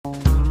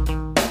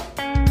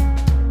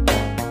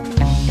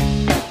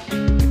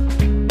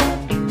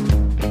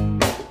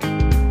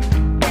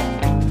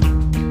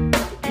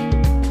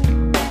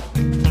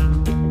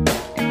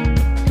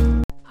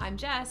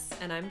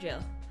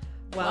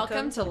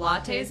Welcome to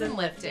Lattes and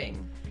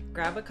Lifting.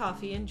 Grab a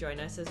coffee and join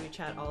us as we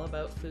chat all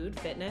about food,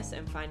 fitness,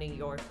 and finding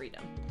your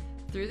freedom.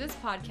 Through this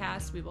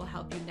podcast, we will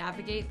help you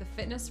navigate the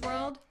fitness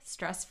world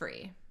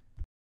stress-free.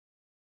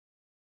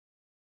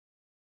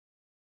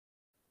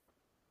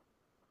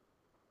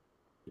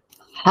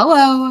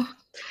 Hello.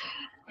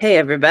 Hey,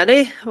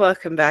 everybody.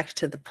 Welcome back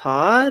to the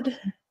pod.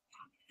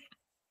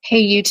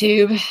 Hey,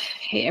 YouTube.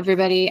 Hey,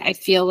 everybody. I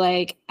feel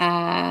like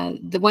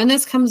when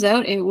this comes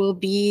out, it will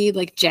be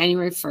like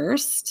January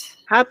 1st.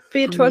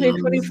 Happy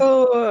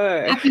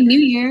 2024. Happy New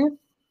Year.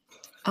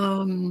 I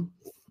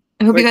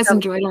hope you guys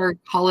enjoyed our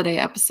holiday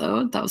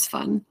episode. That was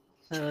fun.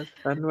 That was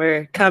fun.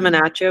 We're coming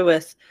at you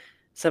with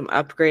some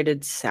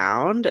upgraded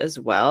sound as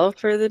well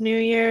for the new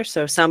year.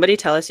 So somebody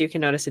tell us you can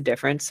notice a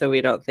difference so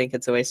we don't think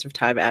it's a waste of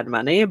time and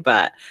money.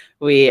 But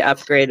we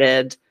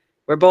upgraded.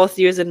 We're both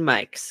using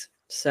mics.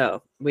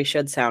 So we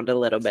should sound a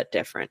little bit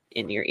different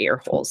in your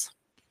ear holes.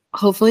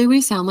 Hopefully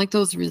we sound like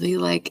those really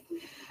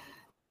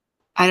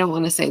I don't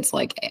want to say it's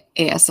like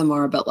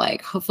ASMR,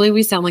 but hopefully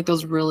we sound like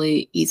those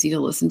really easy to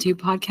listen to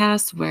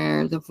podcasts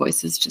where the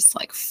voices just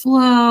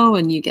flow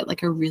and you get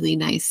a really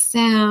nice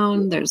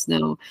sound.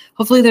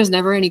 Hopefully there's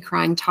never any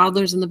crying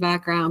toddlers in the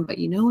background, but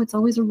it's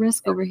always a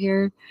risk over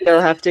here. You'll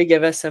have to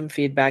give us some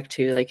feedback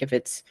too. If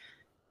it's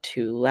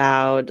too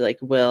loud,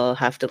 we'll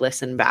have to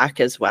listen back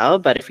as well.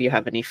 But if you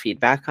have any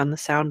feedback on the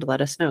sound, let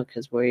us know,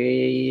 because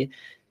we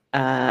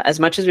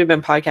as much as we've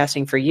been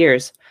podcasting for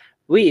years,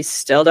 we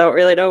still don't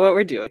really know what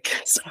we're doing.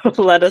 So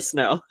let us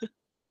know.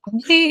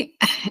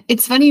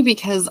 It's funny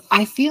because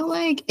I feel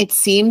like it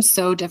seems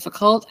so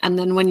difficult, and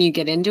then when you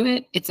get into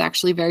it, it's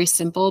actually very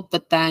simple,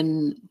 but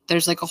then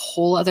there's a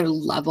whole other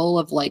level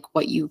of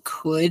what you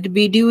could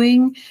be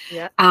doing.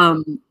 Yeah.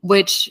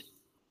 Which,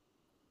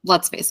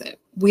 let's face it,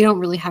 we don't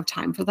really have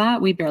time for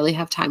that. We barely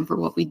have time for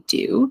what we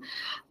do.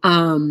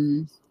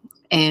 And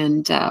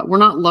we're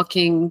not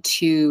looking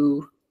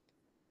to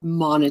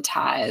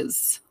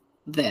monetize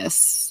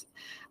this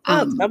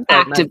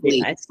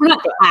actively. Nice, we're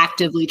not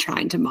actively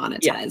trying to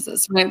monetize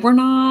this, right? We're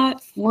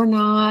not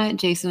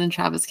Jason and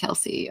Travis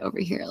Kelce over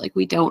here.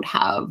 We don't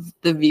have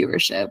the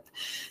viewership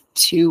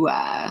to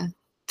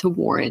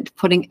warrant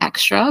putting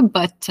extra,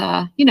 but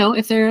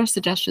if there are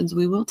suggestions,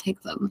 we will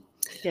take them.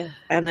 Yeah.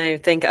 And I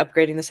think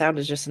upgrading the sound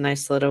is just a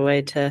nice little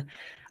way to,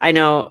 I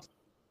know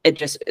it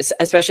just,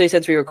 especially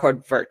since we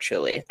record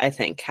virtually, I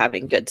think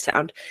having good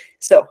sound.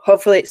 So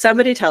hopefully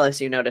somebody tell us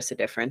you notice a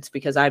difference,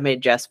 because I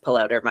made Jess pull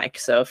out her mic.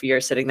 So if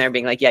you're sitting there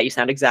being like, yeah, you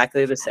sound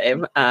exactly the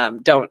same,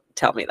 don't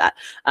tell me that.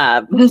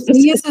 The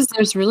thing is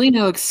there's really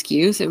no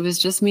excuse. It was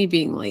just me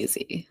being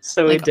lazy.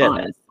 So we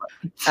did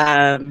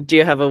it. Do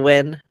you have a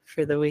win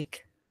for the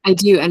week? I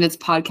do, and it's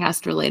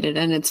podcast related,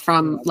 and it's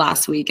from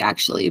last week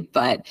actually.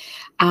 But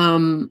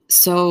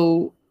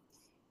so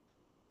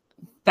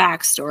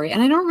backstory,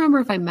 and I don't remember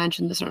if I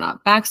mentioned this or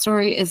not.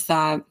 Backstory is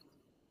that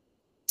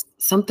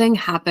something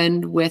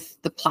happened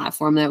with the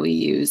platform that we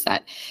use,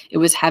 that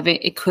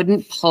it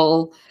couldn't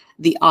pull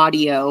the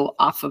audio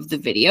off of the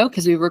video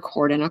because we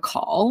record in a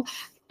call.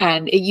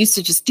 And it used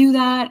to just do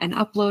that and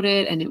upload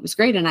it, and it was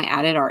great. And I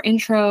added our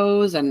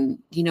intros and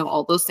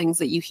all those things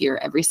that you hear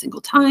every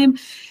single time.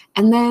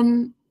 And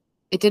then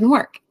it didn't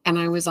work. And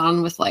I was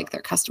on with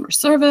their customer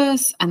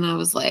service, and I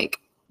was like,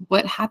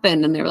 what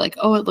happened? And they were like,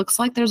 oh, it looks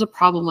like there's a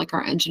problem.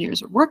 Our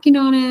engineers are working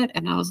on it.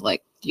 And I was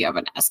like, do you have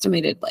an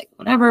estimated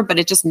whatever? But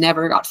it just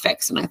never got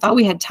fixed. And I thought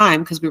we had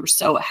time because we were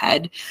so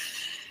ahead.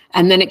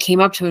 And then it came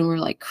up to it and we were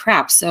like,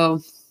 crap.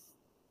 So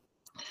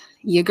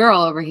your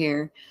girl over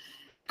here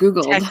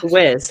Googled. Tech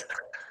whiz.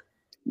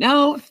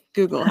 No,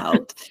 Google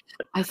helped.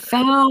 I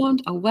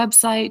found a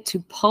website to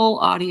pull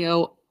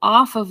audio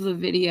off of the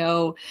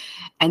video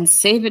and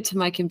save it to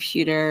my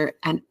computer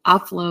and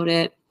upload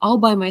it all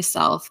by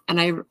myself.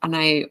 And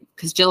I,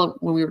 because Jill,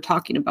 when we were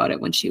talking about it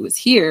when she was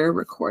here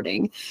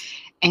recording,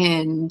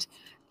 and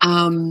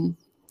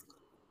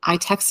I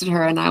texted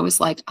her and I was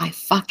like, I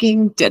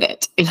fucking did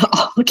it in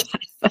all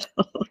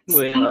capitals.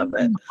 We love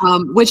it.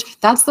 Which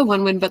that's the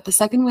one win. But the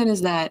second win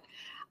is that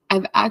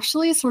I've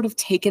actually sort of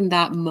taken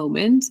that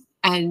moment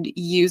and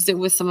used it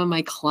with some of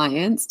my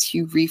clients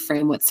to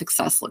reframe what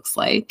success looks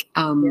like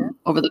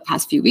over the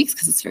past few weeks,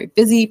 because it's very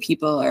busy.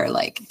 People are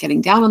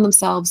getting down on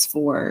themselves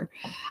for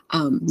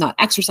not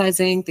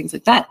exercising, things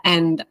like that.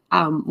 And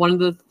one of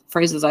the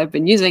phrases I've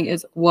been using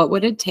is, what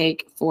would it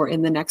take for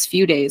in the next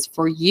few days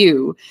for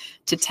you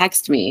to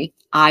text me,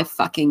 I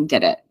fucking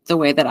did it, the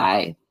way that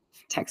I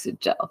texted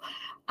Jill.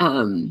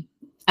 And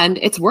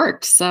it's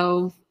worked.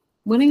 So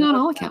winning on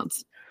all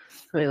accounts.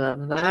 We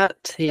love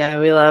that. Yeah,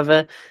 we love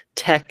a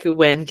tech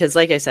win, because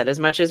like I said, as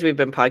much as we've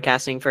been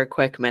podcasting for a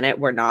quick minute,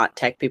 we're not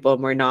tech people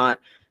and we're not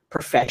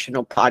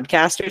professional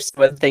podcasters.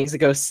 So when things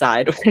go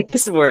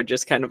sideways, we're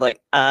just kind of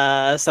like,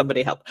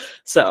 somebody help.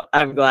 So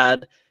I'm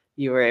glad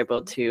you were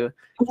able to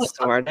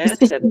sort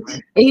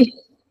it.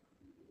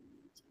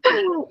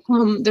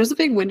 There's a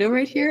big window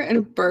right here, and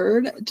a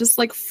bird just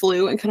like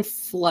flew and kind of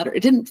fluttered.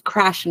 It didn't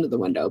crash into the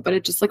window, but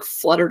it just like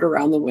fluttered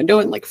around the window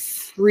and like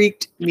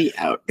freaked me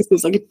out. It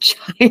was like a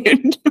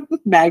giant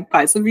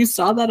magpie. So if you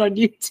saw that on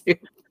YouTube,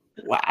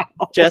 wow.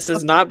 Jess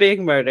is not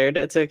being murdered.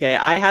 It's okay.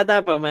 I had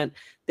that moment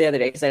the other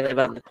day because I live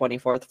on the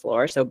 24th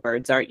floor, so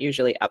birds aren't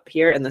usually up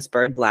here. And this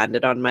bird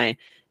landed on my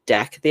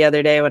deck the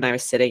other day when I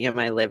was sitting in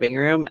my living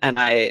room, and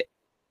I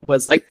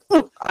was like,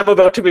 oh, I'm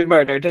about to be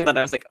murdered. And then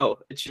I was like, oh,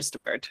 it's just a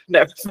bird.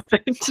 Never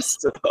mind.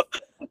 So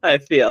I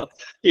feel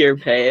your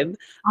pain.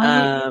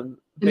 I'm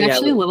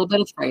actually a little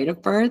bit afraid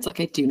of birds. Like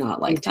I do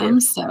not like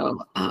them.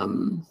 So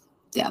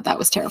yeah, that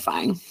was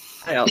terrifying.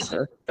 I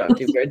also don't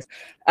do birds.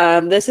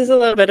 This is a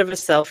little bit of a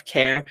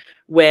self-care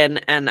win,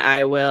 and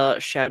I will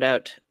shout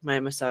out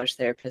my massage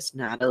therapist,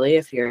 Natalie.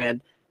 If you're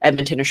in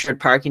Edmonton or Sherwood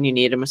Park and you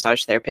need a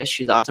massage therapist,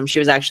 she's awesome. She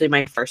was actually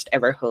my first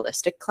ever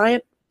holistic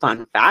client,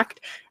 fun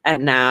fact.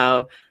 And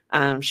now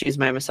she's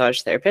my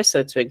massage therapist, so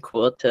it's been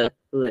cool to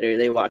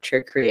literally watch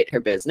her create her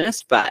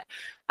business. But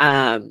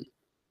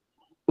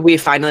we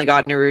finally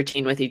got in a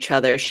routine with each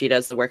other. She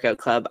does the workout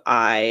club.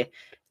 I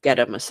get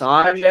a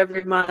massage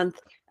every month.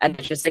 And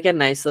it's just like a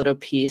nice little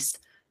piece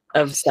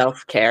of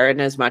self-care.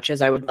 And as much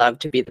as I would love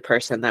to be the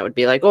person that would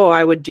be like, oh,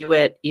 I would do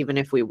it even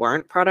if we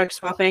weren't product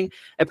swapping,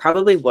 I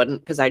probably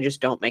wouldn't, because I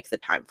just don't make the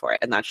time for it.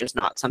 And that's just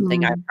not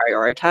something I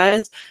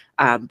prioritize.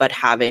 But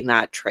having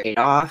that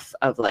trade-off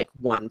of like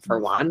one for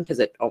one, because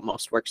it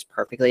almost works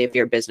perfectly if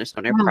you're a business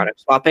owner,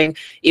 product swapping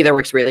either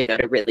works really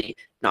good or really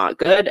not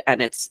good.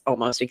 And it's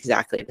almost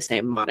exactly the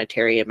same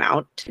monetary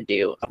amount to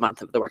do a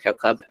month of the workout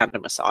club and a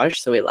massage.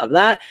 So we love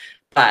that.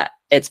 But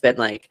it's been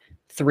like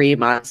 3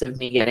 months of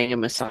me getting a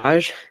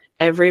massage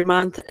every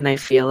month, and I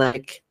feel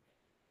like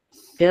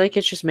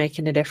it's just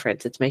making a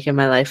difference. It's making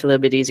my life a little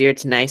bit easier.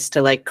 It's nice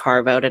to like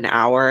carve out an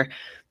hour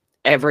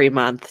every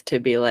month to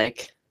be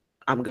like,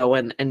 I'm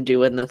going and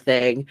doing the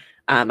thing.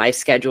 I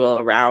schedule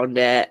around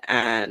it,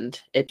 and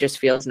it just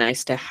feels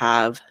nice to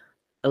have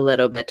a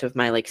little bit of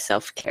my like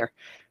self-care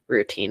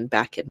routine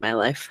back in my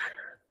life.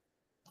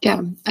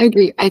 Yeah, I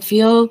agree. I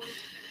feel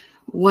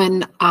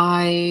when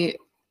I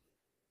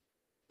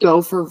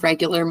go for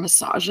regular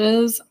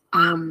massages,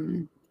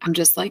 I'm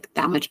just like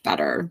that much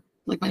better.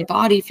 Like my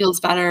body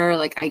feels better.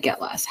 Like I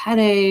get less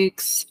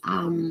headaches.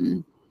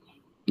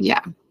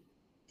 Yeah.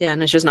 Yeah,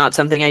 and it's just not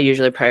something I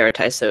usually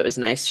prioritize. So it was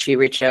nice. She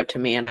reached out to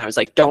me, and I was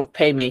like, don't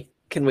pay me.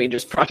 Can we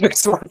just product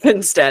swap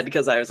instead?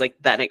 Because I was like,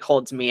 then it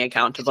holds me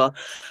accountable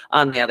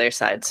on the other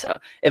side. So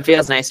it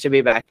feels nice to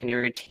be back in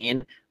your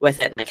routine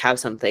with it and like have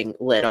something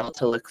little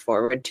to look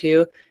forward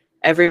to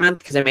every month.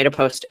 Because I made a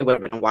post, it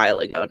would have been a while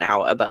ago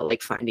now, about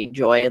like finding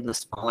joy in the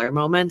smaller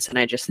moments. And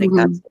I just think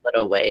that's a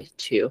little way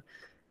to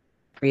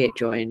create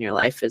joy in your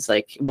life, is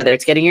like whether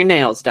it's getting your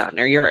nails done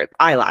or your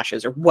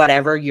eyelashes or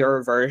whatever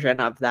your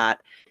version of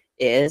that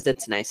is,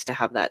 it's nice to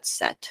have that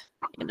set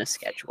in a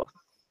schedule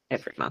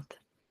every month.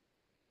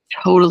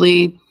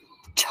 Totally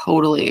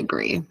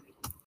agree.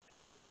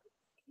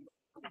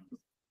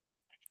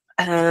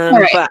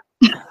 Right. But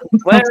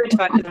what are we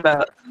talking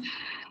about?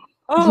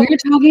 We're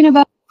talking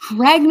about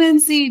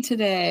pregnancy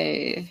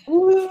today.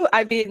 Woo.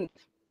 I mean,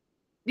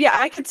 yeah,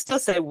 I could still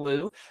say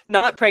woo.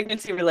 Not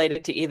pregnancy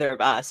related to either of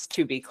us,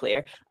 to be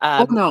clear.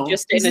 No,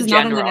 just this in is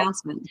general. not an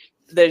announcement.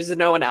 There's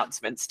no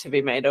announcements to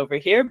be made over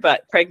here,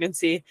 but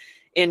pregnancy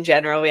in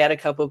general, we had a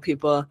couple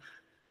people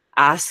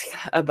ask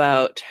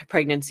about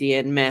pregnancy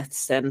and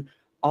myths and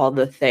all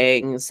the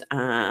things.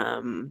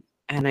 And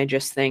I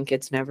just think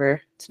it's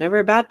never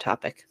a bad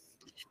topic.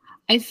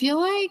 I feel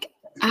like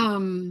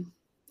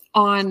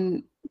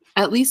on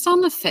at least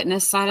on the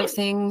fitness side of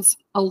things,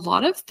 a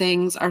lot of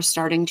things are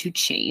starting to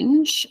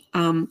change.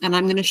 And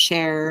I'm going to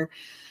share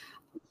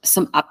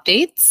some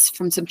updates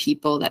from some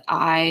people that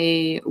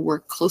I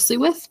work closely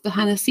with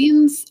behind the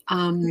scenes.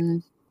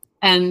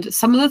 And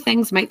some of the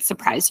things might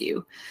surprise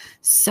you.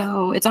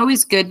 So it's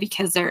always good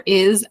because there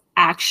is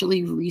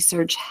actually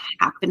research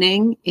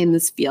happening in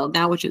this field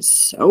now, which is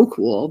so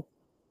cool.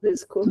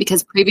 It's cool.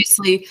 Because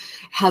previously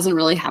hasn't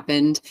really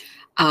happened.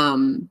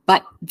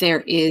 But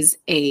there is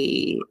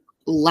a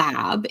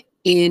lab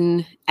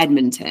in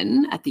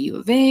Edmonton at the U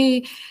of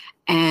A,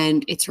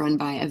 and it's run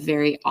by a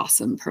very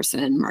awesome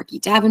person, Marky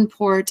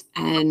Davenport,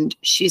 and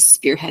she's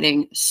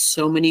spearheading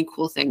so many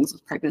cool things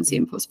with pregnancy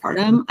and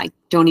postpartum. I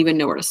don't even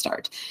know where to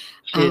start.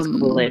 She's a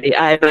cool lady.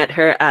 I met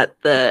her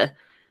at the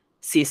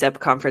CSEP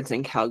conference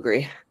in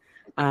Calgary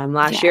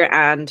last year,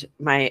 and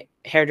my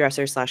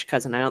hairdresser /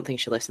 cousin, I don't think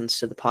she listens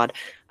to the pod,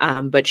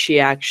 but she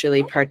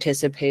actually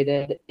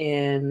participated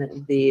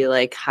in the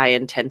like high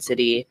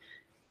intensity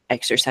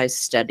exercise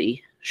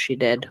study she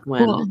did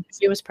when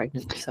she was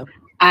pregnant. So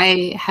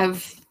I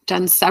have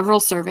done several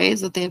surveys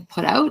that they have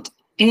put out,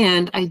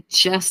 and I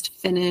just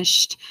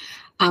finished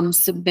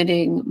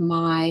submitting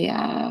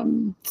my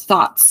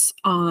thoughts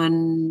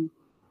on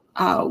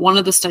one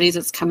of the studies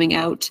that's coming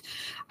out.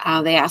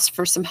 They asked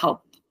for some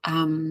help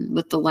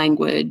with the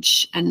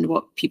language and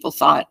what people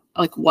thought,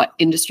 like what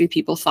industry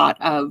people thought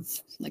of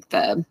like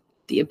the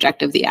the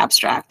objective, the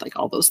abstract, like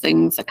all those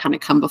things that kind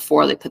of come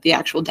before they put the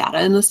actual data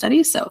in the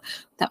study. So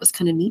that was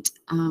kind of neat.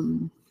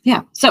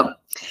 Yeah. So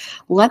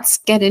let's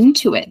get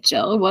into it,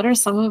 Jill. What are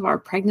some of our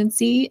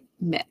pregnancy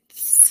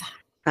myths?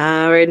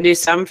 We're going to do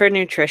some for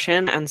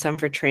nutrition and some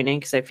for training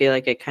because I feel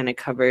like it kind of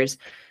covers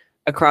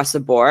across the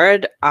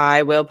board.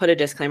 I will put a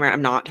disclaimer.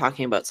 I'm not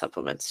talking about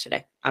supplements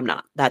today. I'm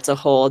not. That's a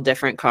whole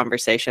different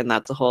conversation.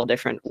 That's a whole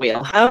different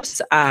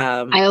wheelhouse.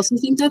 I also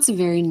think that's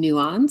very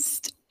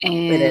nuanced,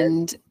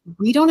 and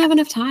we don't have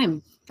enough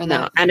time for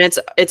that. No, and it's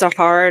a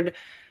hard,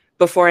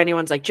 before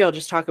anyone's like, Jill,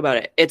 just talk about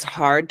it. It's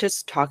hard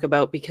to talk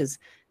about because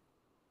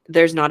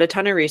there's not a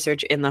ton of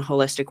research in the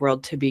holistic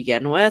world to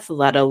begin with,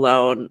 let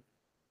alone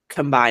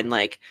combine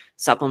like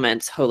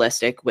supplements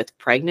holistic with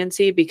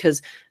pregnancy,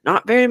 because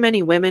not very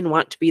many women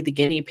want to be the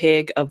guinea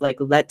pig of like,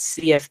 let's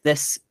see if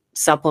this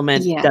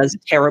supplement does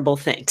terrible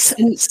things.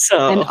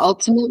 And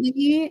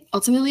ultimately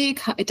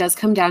it does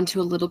come down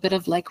to a little bit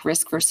of like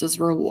risk versus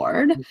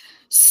reward.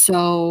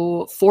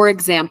 So for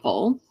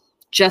example,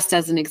 just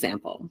as an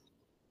example,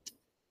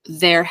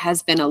 there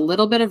has been a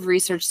little bit of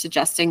research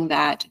suggesting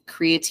that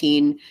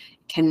creatine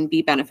can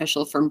be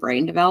beneficial for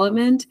brain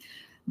development,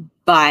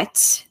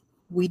 but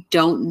we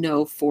don't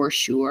know for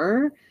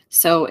sure.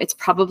 So it's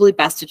probably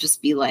best to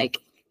just be like,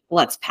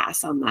 let's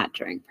pass on that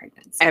during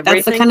pregnancy.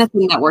 That's the kind of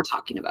thing that we're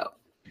talking about.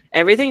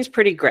 Everything's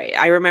pretty great.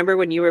 I remember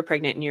when you were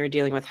pregnant and you were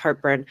dealing with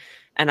heartburn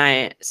and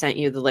I sent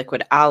you the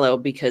liquid aloe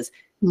because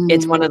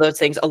it's one of those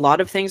things. A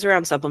lot of things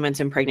around supplements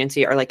in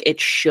pregnancy are like,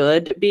 it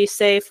should be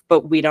safe,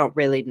 but we don't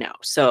really know.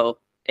 So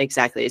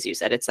exactly as you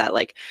said, it's that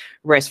like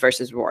risk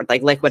versus reward.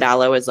 Like liquid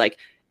aloe is like,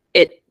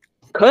 it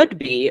could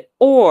be,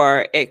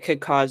 or it could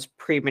cause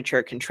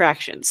premature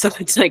contractions. So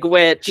it's like,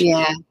 which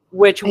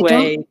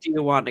way do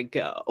you want to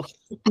go?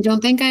 I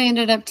don't think I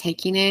ended up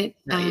taking it.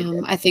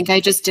 I think I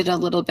just did a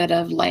little bit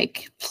of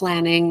like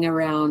planning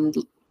around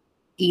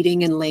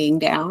eating and laying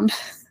down.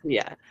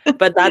 Yeah.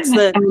 But that's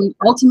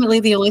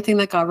ultimately the only thing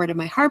that got rid of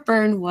my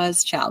heartburn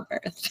was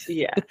childbirth.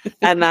 Yeah.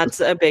 And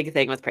that's a big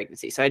thing with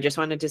pregnancy. So I just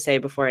wanted to say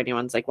before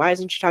anyone's like, why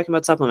isn't she talking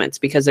about supplements?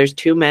 Because there's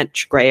too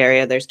much gray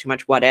area. There's too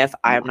much what if.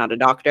 I am not a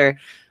doctor.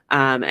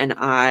 And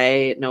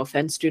I, no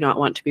offense, do not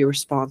want to be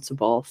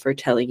responsible for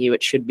telling you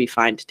it should be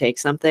fine to take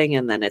something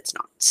and then it's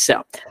not.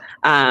 So,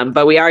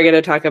 but we are going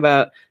to talk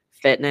about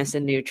fitness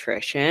and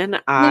nutrition.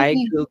 I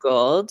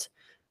Googled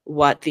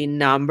what the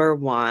number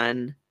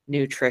one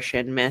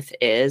nutrition myth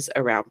is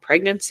around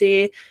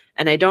pregnancy.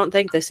 And I don't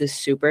think this is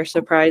super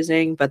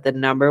surprising, but the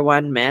number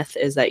one myth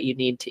is that you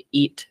need to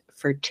eat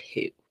for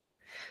two.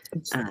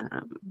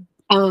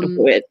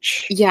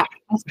 Which, yeah,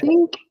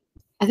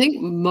 I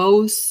think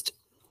most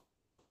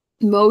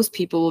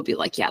people will be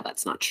like, yeah,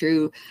 that's not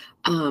true.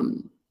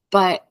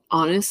 But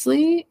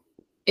honestly,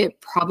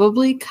 it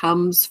probably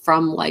comes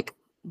from like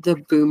the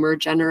boomer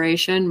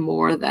generation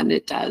more than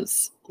it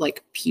does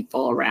like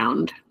people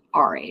around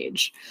our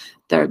age.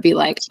 There'd be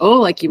like, oh,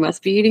 like you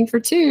must be eating for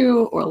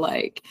two, or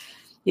like,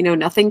 you know,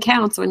 nothing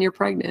counts when you're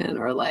pregnant,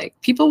 or like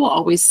people will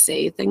always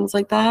say things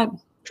like that.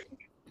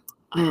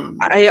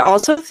 I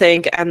also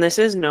think, and this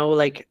is no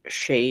like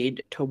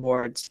shade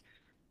towards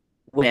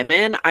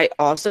women, I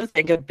also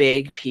think a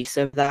big piece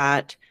of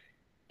that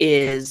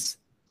is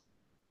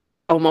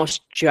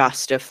almost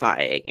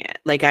justifying it.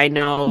 Like I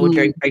know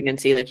during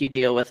pregnancy, like you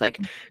deal with like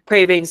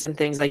cravings and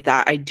things like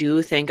that. I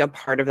do think a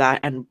part of that,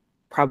 and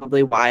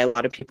probably why a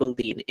lot of people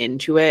lean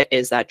into it,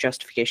 is that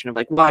justification of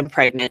like, well, I'm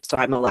pregnant, so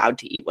I'm allowed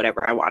to eat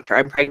whatever I want, or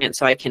I'm pregnant,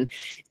 so I can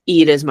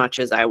eat as much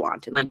as I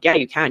want. And like, yeah,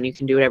 you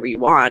can do whatever you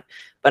want.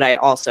 But I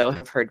also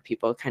have heard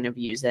people kind of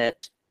use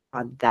it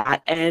on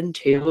that end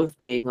too, of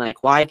being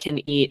like, well, I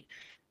can eat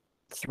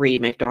 3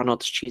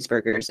 McDonald's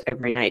cheeseburgers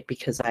every night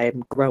because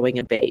I'm growing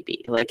a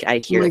baby. Like I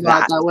hear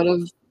that would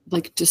have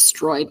like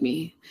destroyed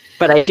me.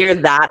 But I hear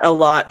that a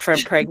lot from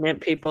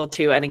pregnant people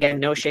too. And again,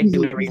 no shade,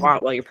 do whatever you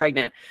want while you're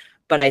pregnant.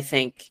 But I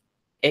think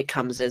it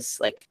comes as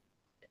like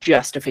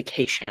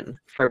justification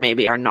for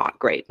maybe our not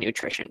great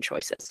nutrition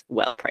choices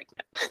while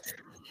pregnant.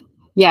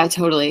 Yeah,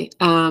 totally.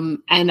 And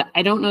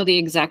I don't know the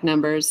exact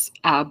numbers,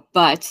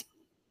 but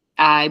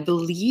I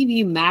believe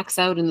you max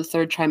out in the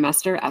 3rd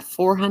trimester at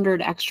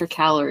 400 extra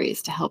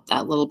calories to help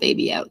that little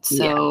baby out.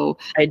 So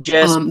I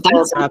just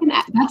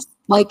that's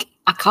like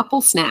a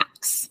couple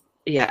snacks.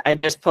 Yeah, I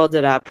just pulled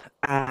it up.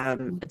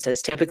 It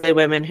says typically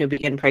women who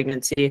begin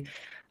pregnancy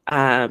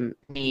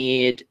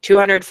need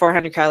 200,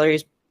 400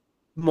 calories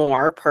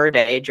more per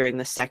day during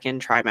the 2nd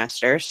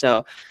trimester.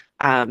 So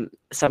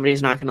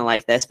somebody's not going to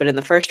like this, but in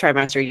the 1st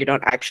trimester, you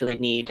don't actually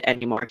need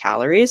any more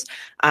calories.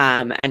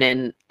 And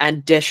an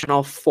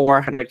additional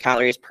 400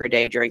 calories per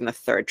day during the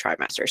 3rd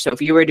trimester. So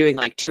if you were doing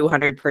like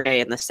 200 per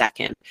day in the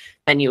 2nd,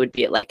 then you would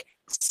be at like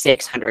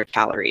 600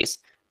 calories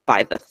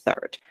by the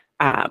 3rd.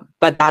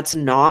 But that's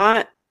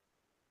not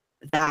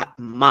that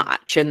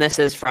much. And this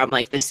is from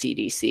like the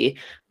CDC.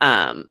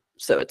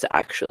 So it's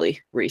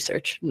actually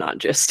research, not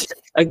just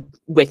a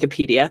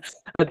Wikipedia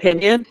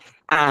opinion.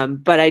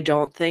 But I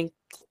don't think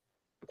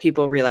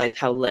people realize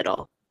how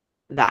little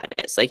that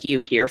is. Like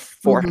you hear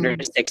 400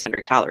 to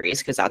 600 calories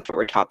because that's what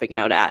we're topping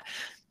out at.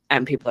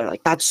 and people are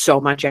like, that's so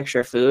much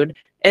extra food.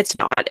 It's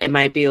not. It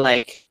might be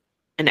like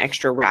an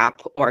extra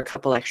wrap or a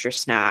couple extra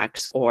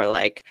snacks, or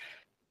like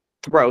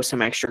throw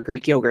some extra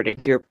Greek yogurt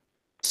into your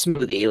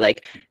smoothie.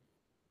 Like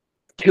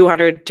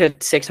 200 to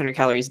 600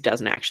 calories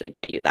doesn't actually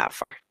get you that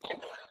far.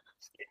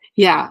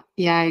 Yeah,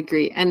 I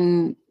agree.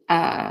 And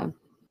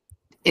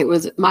it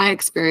was my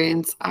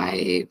experience.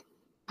 I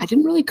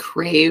didn't really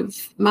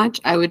crave much.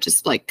 I would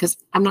just like, because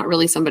I'm not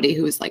really somebody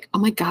who is like, oh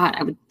my God,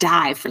 I would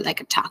die for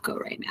like a taco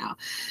right now.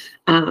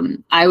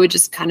 I would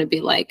just kind of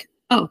be like,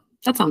 oh,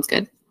 that sounds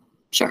good.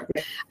 Sure.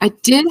 I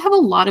did have a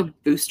lot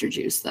of booster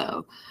juice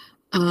though.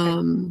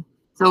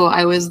 So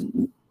I was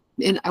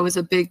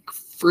a big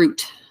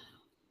fruit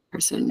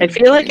person. I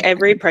feel like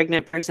every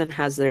pregnant person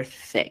has their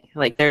thing.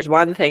 Like there's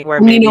one thing where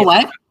maybe, you know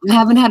what? I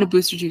haven't had a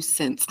booster juice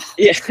since.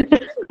 Yeah.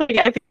 Like,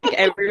 I feel like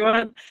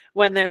everyone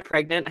when they're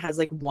pregnant has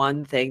like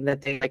one thing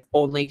that they like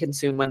only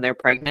consume when they're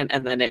pregnant,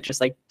 and then it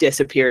just like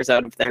disappears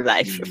out of their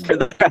life for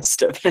the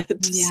rest of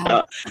it.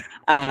 Yeah.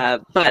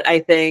 So, but I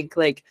think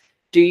like,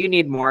 do you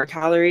need more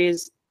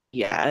calories?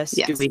 Yes.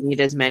 Do we need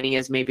as many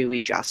as maybe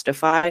we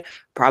justify?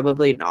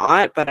 Probably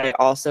not. But I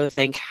also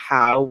think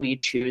how we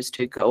choose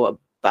to go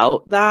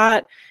about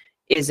that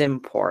is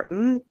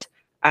important,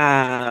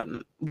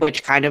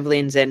 which kind of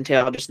leans into,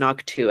 I'll just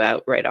knock two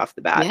out right off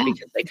the bat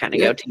because they kind of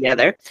go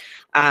together,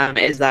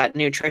 is that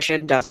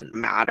nutrition doesn't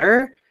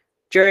matter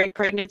during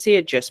pregnancy.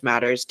 It just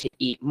matters to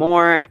eat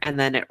more. And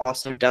then it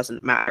also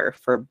doesn't matter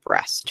for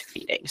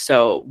breastfeeding.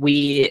 So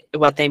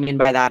what they mean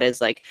by that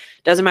is like,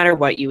 doesn't matter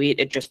what you eat,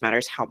 it just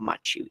matters how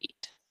much you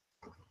eat.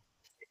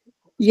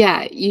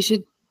 Yeah, you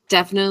should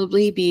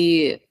definitely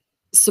be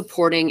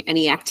supporting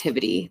any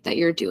activity that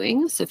you're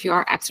doing. So if you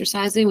are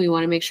exercising, we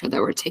want to make sure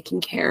that we're taking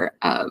care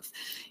of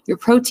your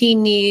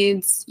protein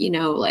needs,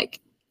 like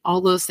all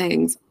those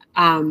things.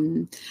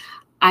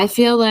 I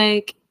feel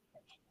like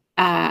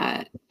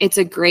it's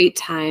a great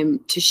time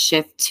to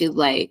shift to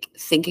like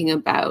thinking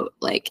about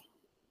like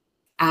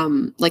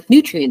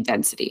nutrient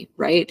density,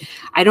 right?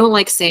 I don't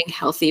like saying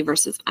healthy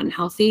versus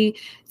unhealthy,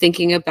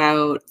 thinking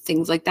about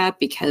things like that,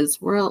 because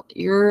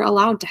you're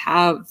allowed to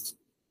have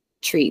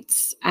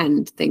treats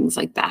and things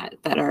like that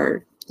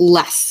are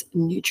less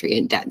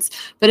nutrient dense.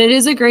 But it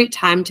is a great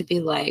time to be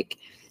like,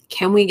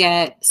 can we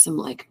get some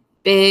like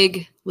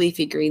big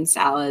leafy green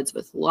salads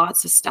with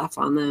lots of stuff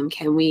on them?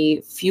 Can we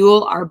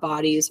fuel our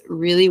bodies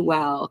really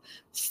well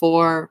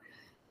for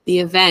the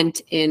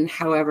event in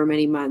however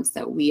many months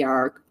that we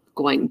are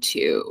going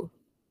to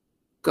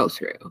go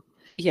through?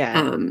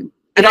 Yeah. And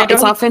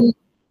it's often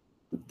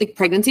like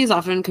pregnancy is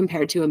often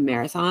compared to a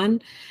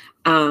marathon.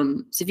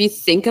 So if you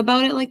think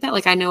about it like that,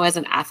 like I know as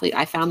an athlete,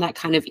 I found that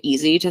kind of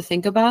easy to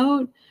think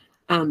about,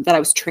 that I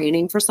was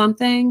training for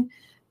something.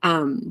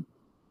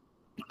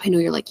 I know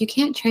you're like, you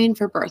can't train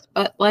for birth,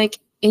 but like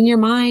in your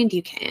mind,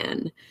 you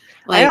can.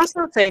 Like, I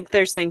also think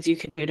there's things you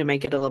can do to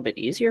make it a little bit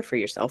easier for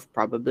yourself,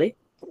 probably.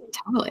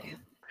 Totally.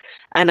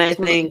 And I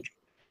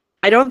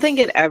don't think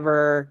it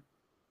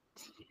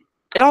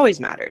always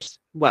matters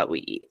what we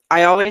eat.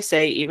 I always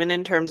say, even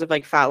in terms of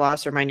like fat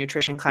loss or my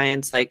nutrition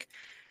clients, like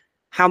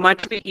how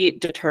much we eat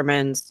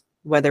determines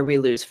whether we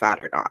lose fat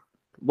or not.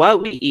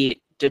 What we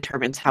eat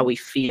determines how we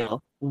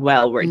feel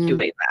while we're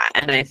doing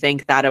that. And I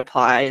think that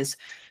applies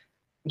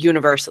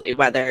universally,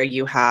 whether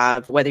you're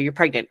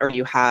pregnant or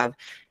you have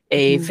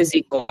a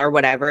physique or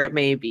whatever it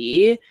may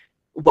be.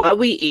 What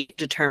we eat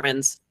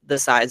determines the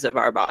size of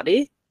our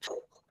body,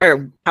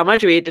 or how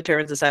much we eat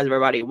determines the size of our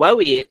body. What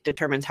we eat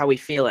determines how we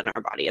feel in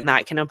our body. And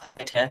that can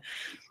apply to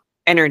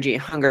energy,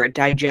 hunger,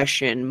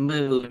 digestion,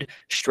 mood,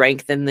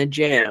 strength in the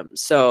gym.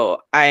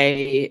 So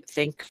I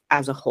think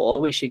as a whole,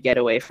 we should get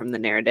away from the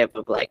narrative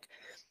of like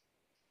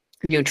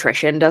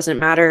nutrition doesn't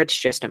matter. It's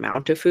just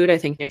amount of food. I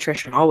think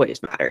nutrition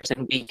always matters.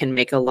 And we can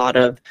make a lot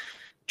of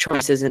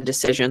choices and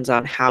decisions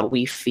on how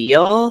we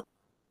feel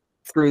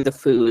through the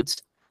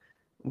foods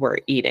we're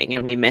eating.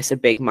 And we miss a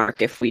big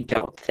mark if we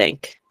don't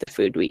think the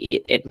food we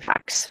eat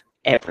impacts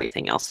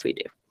everything else we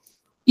do.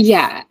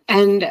 Yeah.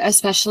 And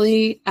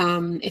especially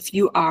if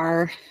you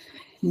are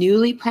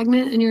newly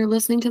pregnant and you're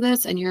listening to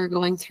this and you're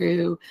going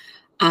through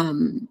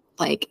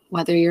like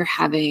whether you're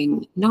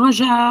having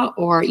nausea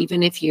or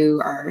even if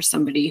you are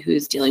somebody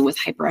who's dealing with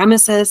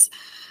hyperemesis,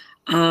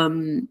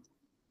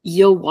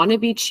 you'll want to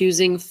be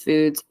choosing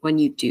foods when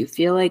you do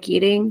feel like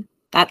eating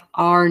that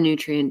are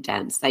nutrient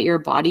dense, that your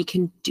body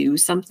can do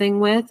something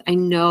with. I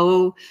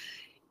know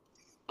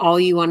all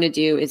you want to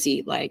do is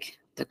eat like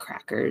the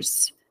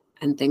crackers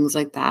and things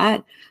like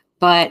that.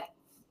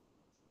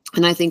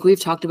 And I think we've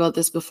talked about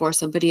this before.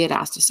 Somebody had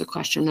asked us a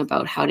question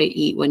about how to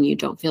eat when you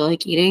don't feel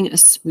like eating. A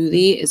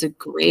smoothie is a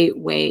great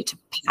way to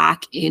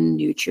pack in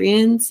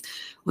nutrients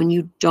when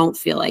you don't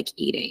feel like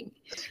eating.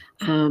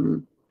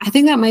 I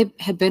think that might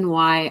have been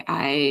why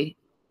I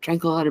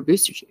drank a lot of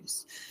booster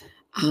juice.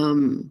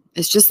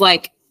 It's just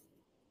like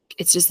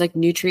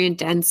nutrient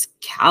dense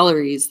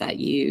calories that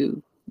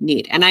you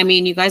need. And I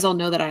mean, you guys all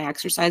know that I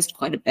exercised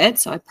quite a bit,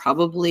 so I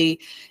probably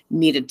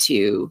needed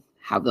to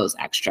have those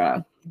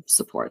extra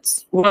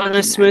supports. Well, in a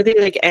smoothie,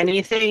 like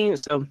anything,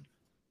 so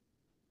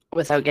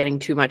without getting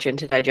too much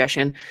into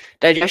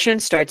digestion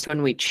starts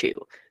when we chew.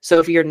 So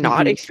if you're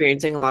not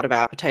experiencing a lot of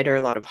appetite or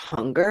a lot of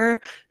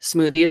hunger,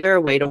 smoothies are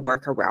a way to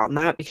work around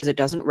that because it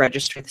doesn't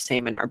register the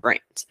same in our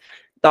brains.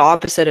 The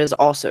opposite is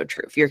also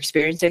true. If you're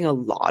experiencing a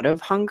lot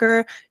of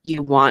hunger,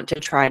 you want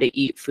to try to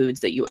eat foods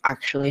that you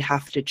actually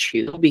have to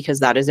chew, because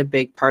that is a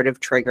big part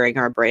of triggering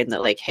our brain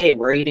that, like, hey,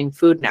 we're eating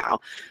food now.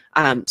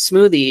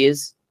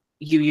 Smoothies,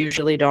 you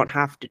usually don't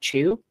have to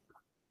chew.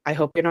 I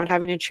hope you're not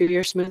having to chew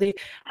your smoothie.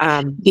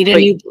 Need a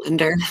new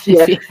blender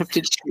if you have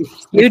to chew.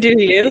 You do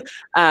you.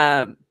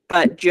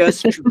 But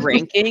just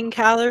drinking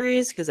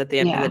calories, because at the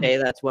end of the day,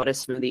 that's what a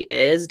smoothie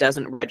is,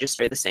 doesn't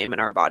register the same in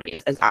our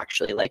bodies as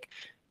actually like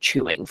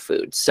chewing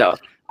food. So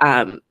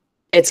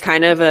it's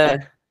kind of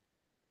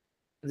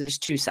there's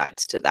two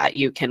sides to that.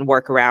 You can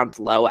work around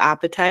low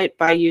appetite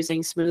by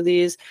using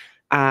smoothies.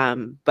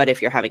 But if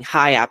you're having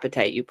high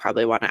appetite, you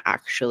probably want to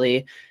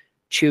actually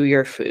chew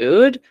your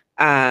food.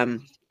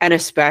 And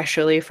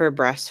especially for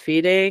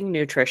breastfeeding,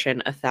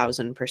 nutrition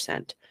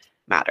 1000%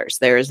 matters.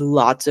 There's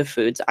lots of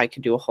foods. I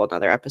could do a whole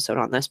nother episode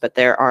on this, but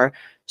there are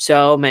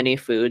so many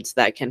foods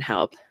that can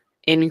help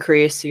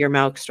increase your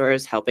milk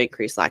stores, help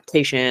increase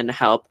lactation,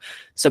 help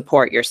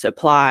support your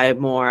supply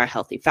more.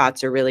 Healthy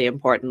fats are really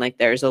important. Like,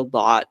 there's a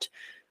lot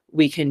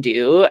we can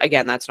do.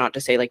 Again, that's not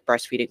to say like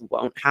breastfeeding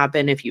won't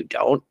happen if you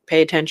don't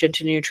pay attention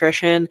to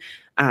nutrition.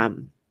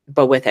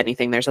 But with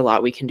anything, there's a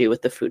lot we can do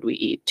with the food we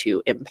eat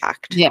to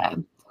impact. Yeah.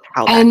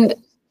 And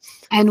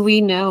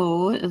we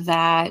know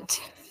that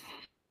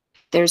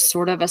there's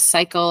sort of a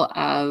cycle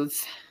of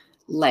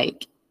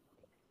like,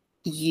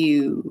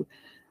 you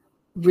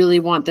really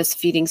want this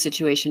feeding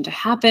situation to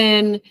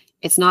happen.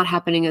 It's not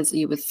happening as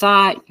you would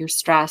thought. You're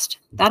stressed.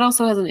 That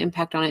also has an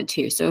impact on it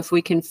too. So if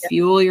we can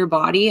fuel your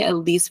body, at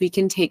least we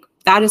can take,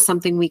 that is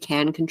something we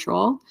can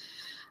control,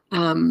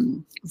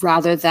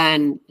 rather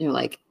than,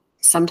 like,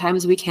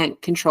 sometimes we can't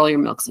control your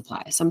milk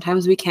supply.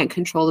 Sometimes we can't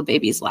control the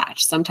baby's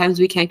latch. Sometimes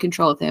we can't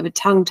control if they have a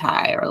tongue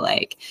tie or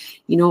like,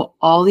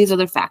 all these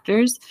other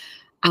factors.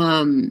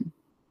 And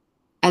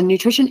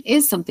nutrition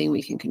is something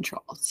we can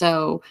control.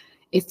 So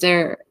if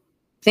there are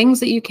things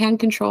that you can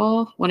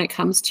control when it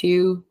comes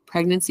to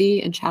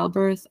pregnancy and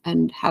childbirth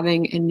and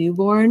having a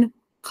newborn,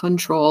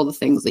 control the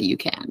things that you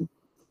can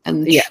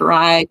and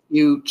try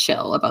to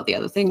chill about the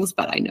other things.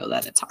 But I know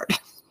that it's hard.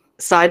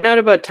 Side note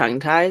about tongue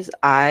ties.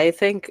 I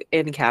think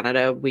in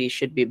Canada, we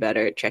should be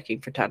better at checking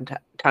for tongue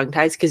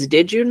ties. Because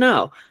did you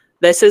know,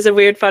 this is a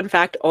weird fun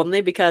fact only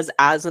because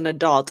as an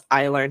adult,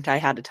 I learned I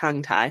had a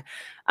tongue tie.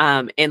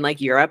 In like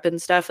Europe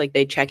and stuff, like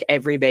they check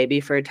every baby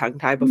for a tongue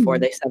tie before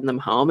they send them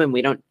home. And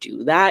we don't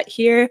do that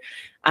here.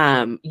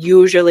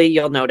 Usually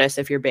you'll notice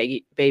if your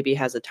baby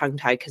has a tongue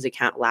tie because it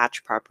can't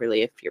latch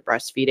properly if you're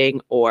breastfeeding,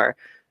 or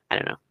I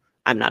don't know.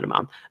 I'm not a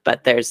mom,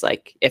 but there's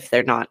like, if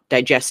they're not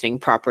digesting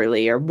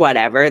properly or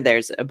whatever,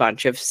 there's a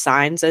bunch of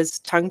signs as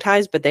tongue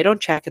ties, but they don't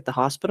check at the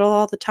hospital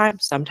all the time.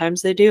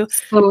 Sometimes they do.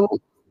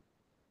 So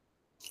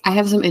I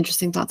have some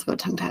interesting thoughts about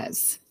tongue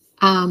ties.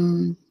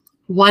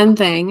 One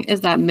thing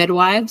is that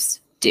midwives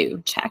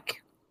do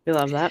check. We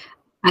love that.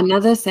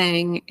 Another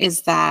thing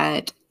is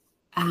that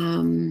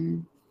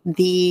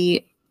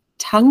the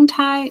tongue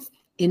tie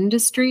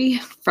industry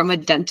from a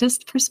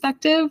dentist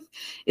perspective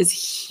is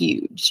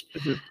huge.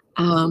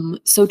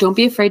 So don't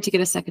be afraid to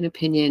get a second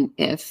opinion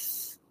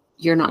if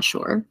you're not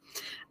sure.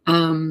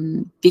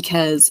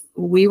 Because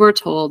we were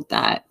told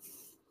that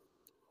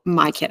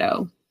my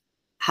kiddo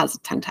has a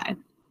tongue tie.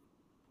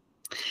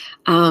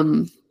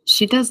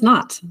 She does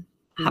not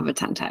have a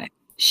tongue tie.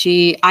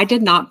 I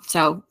did not.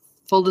 So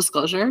full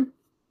disclosure,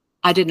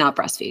 I did not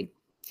breastfeed.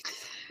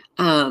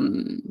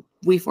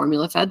 We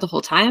formula fed the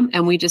whole time.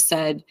 And we just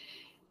said,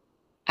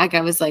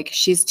 I was like,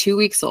 she's 2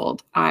 weeks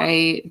old.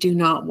 I do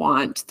not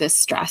want this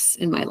stress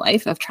in my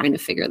life of trying to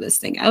figure this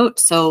thing out.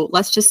 So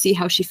let's just see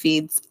how she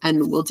feeds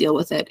and we'll deal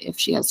with it if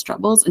she has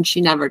troubles. And she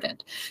never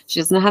did. She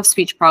doesn't have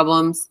speech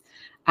problems.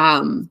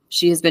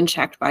 She has been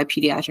checked by a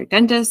pediatric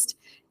dentist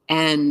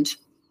and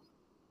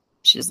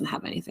she doesn't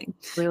have anything.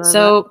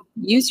 So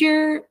use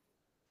your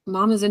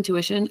mama's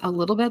intuition a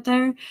little bit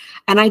there.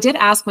 And I did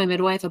ask my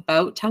midwife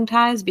about tongue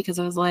ties because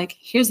I was like,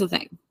 here's the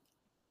thing.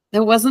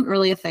 There wasn't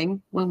really a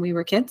thing when we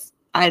were kids.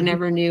 I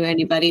never knew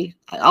anybody,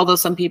 although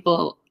some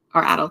people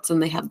are adults and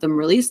they have them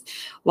released.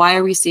 Why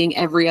are we seeing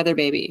every other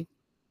baby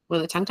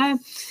with a tongue tie?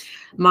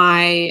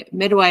 My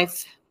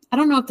midwife, I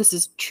don't know if this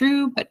is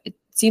true, but it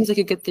seems like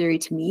a good theory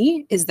to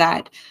me, is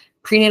that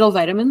prenatal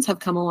vitamins have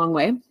come a long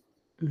way.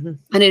 And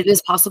it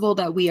is possible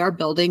that we are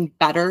building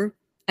better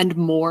and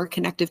more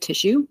connective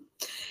tissue.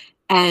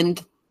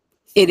 And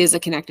it is a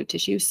connective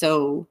tissue.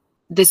 So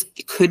this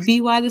could be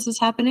why this is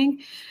happening.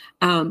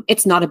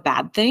 It's not a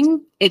bad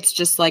thing. It's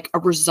just like a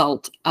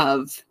result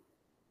of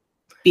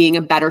being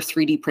a better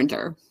 3D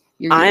printer.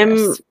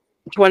 I'm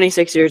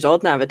 26 years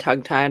old and I have a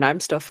tongue tie and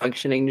I'm still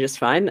functioning just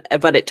fine.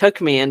 But it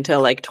took me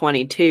until like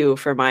 22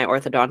 for my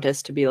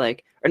orthodontist to be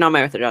like, or not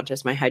my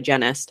orthodontist, my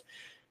hygienist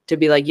to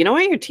be like, you know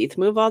why your teeth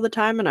move all the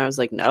time? And I was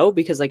like, no,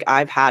 because like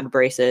I've had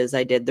braces,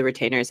 I did the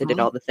retainers, I did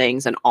all the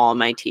things and all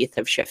my teeth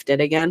have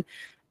shifted again.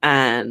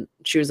 And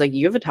she was like,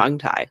 you have a tongue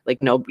tie.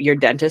 Like, no, your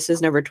dentist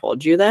has never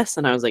told you this.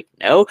 And I was like,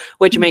 no,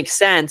 which makes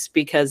sense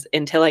because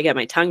until I get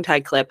my tongue tie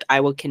clipped, I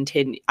will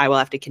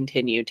have to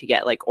continue to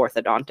get like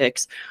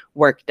orthodontics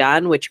work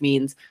done, which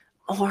means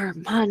more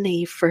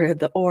money for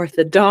the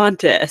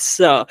orthodontist.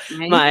 So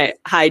my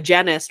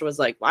hygienist was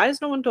like, why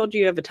has no one told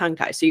you have a tongue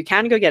tie? So you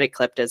can go get it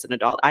clipped as an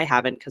adult. I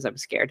haven't because I'm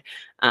scared.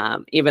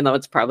 Even though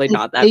it's probably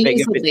not that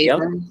big of a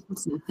deal.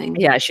 It's nothing.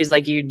 Yeah, she's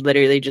like, you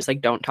literally just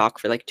like don't talk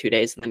for like 2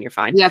 days and then you're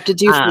fine. You have to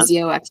do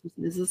physio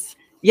exercises.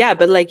 Yeah,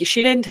 but like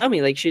she didn't tell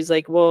me. Like she's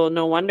like, well,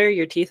 no wonder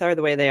your teeth are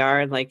the way they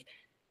are, and like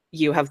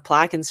you have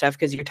plaque and stuff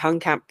because your tongue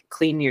can't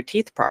clean your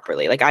teeth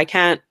properly. Like I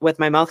can't, with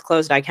my mouth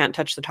closed, I can't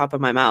touch the top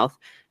of my mouth,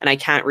 and I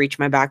can't reach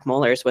my back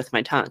molars with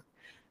my tongue.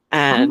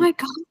 And, oh my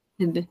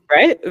God.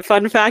 Right?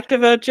 Fun fact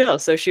about Jill.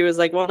 So she was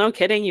like, well, no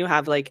kidding. You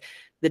have like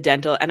the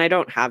dental, and I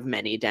don't have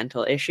many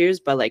dental issues,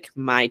 but like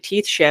my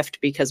teeth shift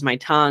because my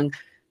tongue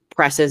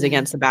presses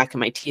against the back of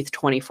my teeth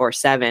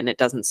 24/7. It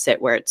doesn't sit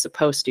where it's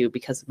supposed to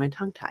because of my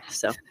tongue tie.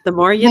 So the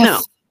more you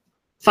know.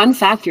 Fun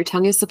fact, your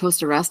tongue is supposed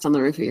to rest on the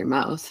roof of your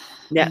mouth.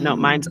 Yeah, no,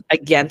 mine's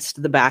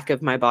against the back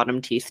of my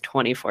bottom teeth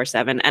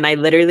 24/7. And I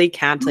literally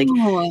can't, like,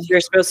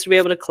 you're supposed to be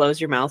able to close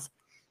your mouth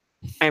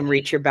and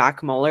reach your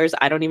back molars.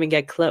 I don't even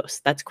get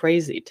close. That's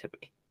crazy to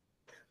me.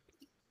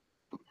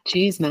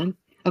 Jeez, man.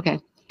 Okay.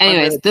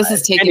 Anyways, this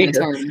is taking a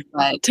turn.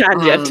 But,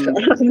 tangent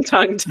on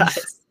tongue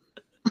ties.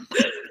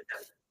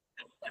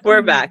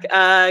 We're back.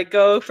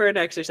 Go for an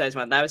exercise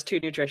one. That was 2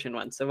 nutrition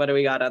ones. So what do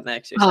we got on the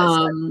exercise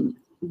side?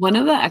 One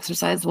of the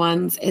exercise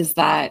ones is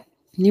that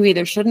you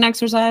either shouldn't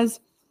exercise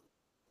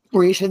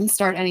or you shouldn't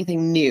start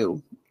anything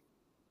new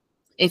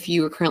if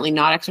you are currently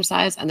not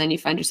exercise and then you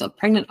find yourself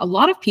pregnant. A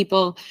lot of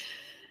people,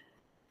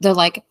 they're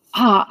like,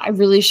 I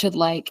really should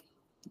like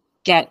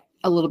get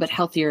a little bit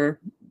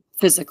healthier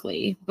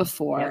physically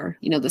before,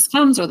 this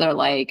comes, or they're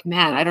like,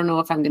 man, I don't know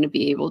if I'm going to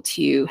be able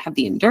to have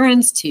the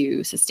endurance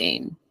to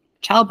sustain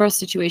childbirth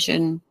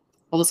situation,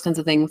 all those kinds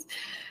of things.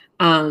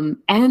 And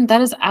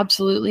that is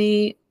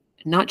absolutely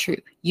not true.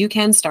 You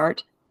can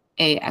start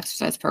a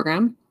exercise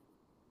program.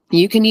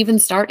 You can even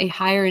start a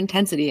higher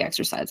intensity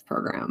exercise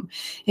program.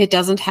 It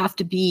doesn't have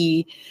to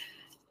be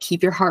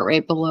keep your heart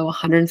rate below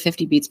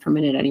 150 beats per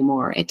minute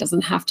anymore. It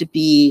doesn't have to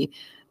be,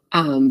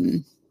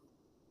 don't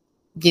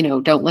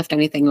lift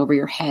anything over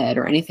your head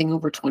or anything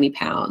over 20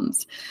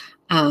 pounds.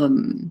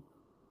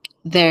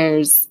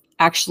 There's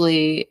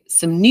actually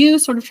some new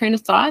sort of train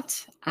of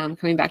thought,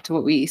 coming back to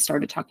what we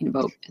started talking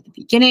about at the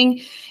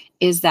beginning,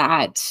 is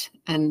that,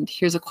 and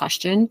here's a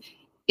question,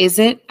 is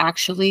it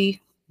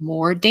actually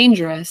more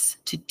dangerous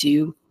to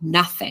do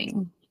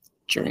nothing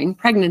during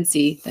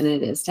pregnancy than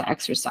it is to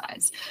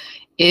exercise?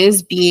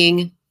 Is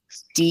being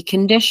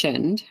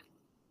deconditioned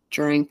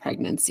during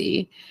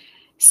pregnancy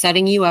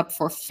setting you up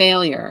for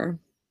failure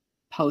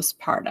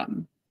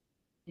postpartum?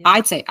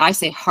 Yeah. I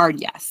say hard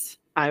yes.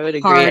 I would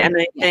agree. And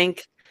I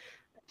think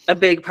a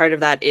big part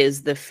of that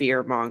is the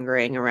fear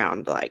mongering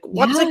around like,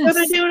 what's it going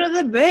to do to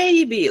the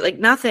baby? Like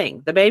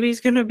nothing. The baby's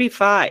going to be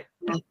fine.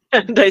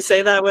 And I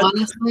say that with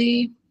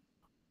honestly,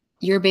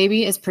 your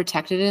baby is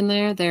protected in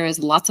there. There is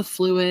lots of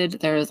fluid.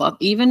 There is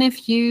even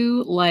if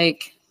you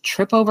like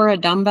trip over a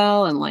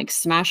dumbbell and like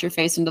smash your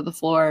face into the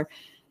floor,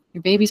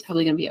 your baby's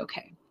probably going to be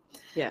okay.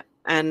 Yeah.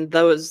 And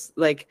those,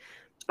 like,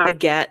 I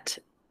get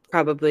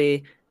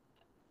probably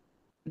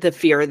the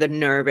fear, the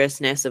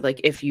nervousness of like,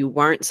 if you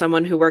weren't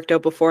someone who worked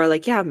out before,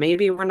 like, yeah,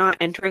 maybe we're not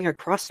entering a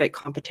CrossFit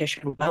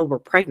competition while we're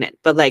pregnant,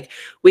 but like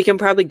we can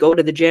probably go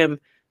to the gym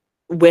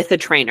with a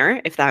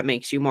trainer if that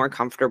makes you more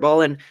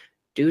comfortable and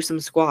do some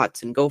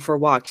squats and go for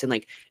walks and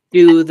like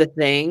do the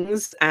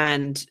things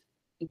and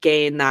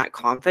gain that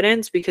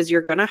confidence, because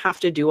you're going to have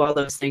to do all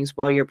those things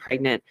while you're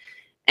pregnant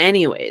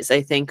anyways.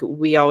 I think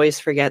we always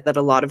forget that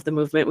a lot of the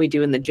movement we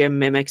do in the gym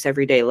mimics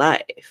everyday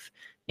life.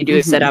 You do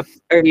a sit up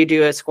or you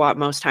do a squat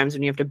most times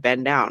when you have to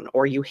bend down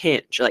or you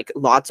hinge, like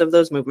lots of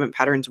those movement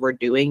patterns we're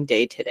doing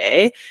day to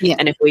day. Yeah.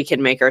 And if we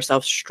can make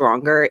ourselves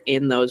stronger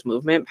in those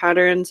movement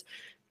patterns,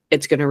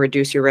 it's going to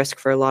reduce your risk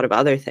for a lot of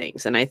other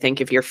things. And I think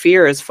if your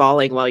fear is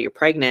falling while you're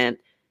pregnant,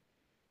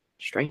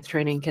 strength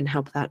training can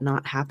help that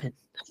not happen.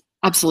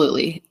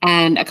 Absolutely.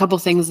 And a couple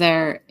things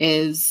there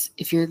is,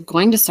 if you're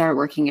going to start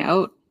working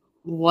out,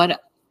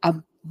 what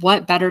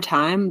better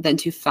time than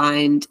to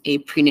find a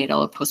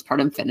prenatal or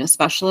postpartum fitness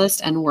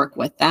specialist and work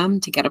with them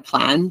to get a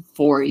plan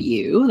for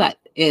you that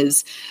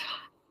is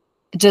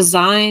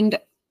designed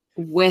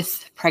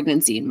with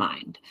pregnancy in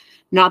mind.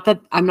 Not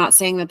that I'm not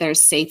saying that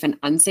there's safe and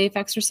unsafe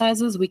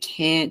exercises. We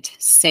can't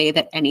say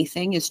that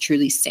anything is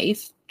truly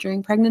safe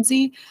during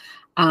pregnancy.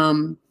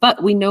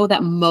 But we know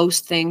that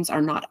most things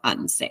are not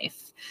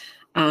unsafe.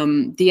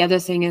 The other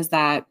thing is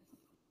that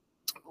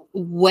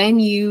when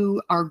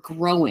you are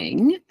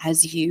growing,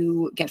 as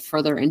you get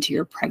further into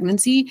your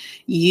pregnancy,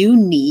 you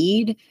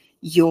need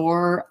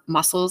your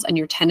muscles and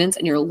your tendons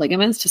and your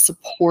ligaments to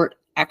support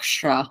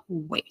extra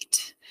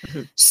weight.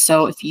 Mm-hmm.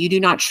 So if you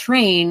do not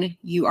train,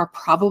 you are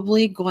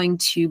probably going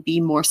to be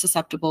more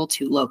susceptible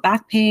to low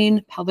back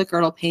pain, pelvic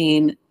girdle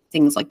pain,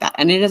 things like that.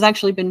 And it has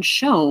actually been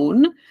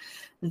shown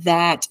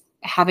that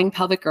having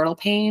pelvic girdle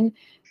pain,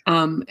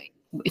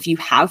 if you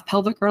have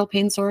pelvic girdle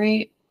pain,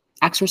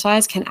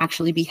 exercise can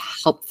actually be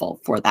helpful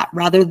for that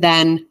rather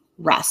than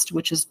rest,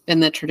 which has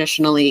been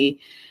traditionally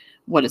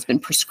what has been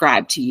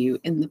prescribed to you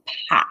in the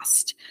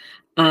past.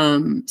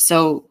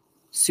 So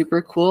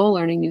super cool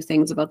learning new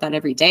things about that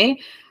every day.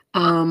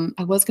 I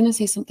was going to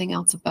say something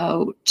else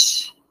about.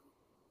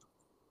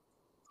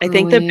 I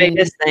think the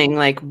biggest thing,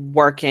 like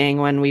working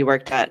when we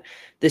worked at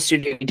the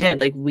studio we did,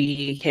 like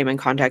we came in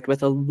contact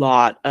with a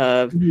lot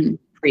of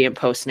pre and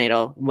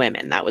postnatal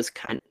women. That was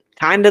kind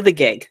of the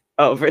gig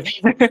over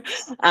there.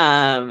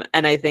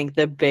 And I think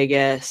the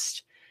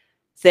biggest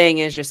thing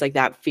is just like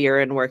that fear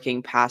and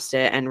working past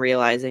it and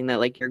realizing that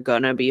like you're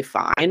gonna be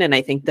fine. And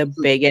I think the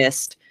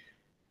biggest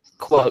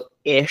quote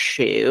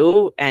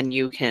issue, and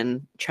you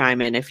can chime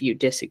in if you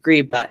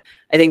disagree, but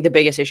I think the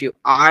biggest issue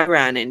I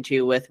ran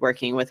into with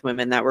working with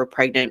women that were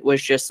pregnant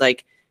was just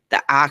like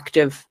the act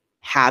of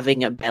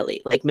having a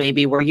belly. Like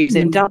maybe we're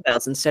using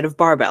dumbbells instead of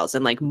barbells,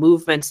 and like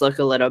movements look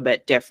a little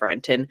bit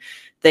different and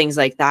things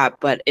like that,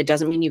 but it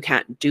doesn't mean you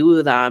can't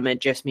do them.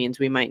 It just means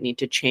we might need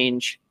to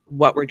change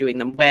what we're doing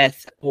them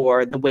with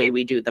or the way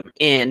we do them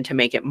in to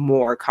make it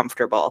more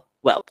comfortable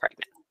while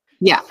pregnant.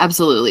 Yeah,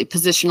 absolutely.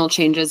 Positional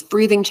changes,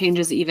 breathing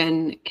changes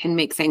even can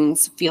make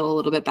things feel a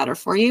little bit better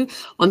for you.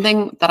 One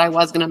thing that I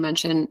was going to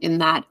mention in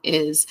that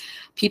is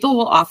people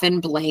will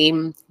often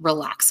blame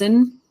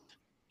relaxin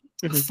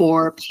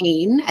for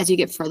pain as you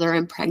get further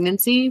in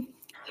pregnancy.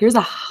 Here's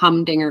a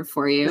humdinger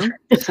for you.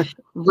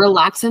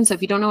 Relaxin. So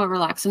if you don't know what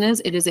relaxin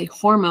is, it is a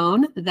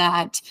hormone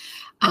that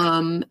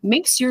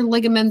makes your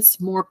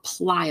ligaments more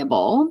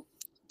pliable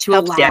to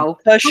allow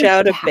push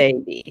out a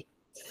baby.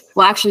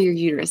 Well, actually, your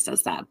uterus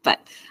does that, but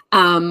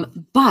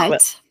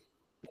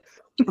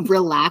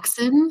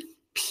relaxin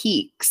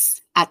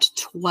peaks at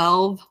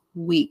 12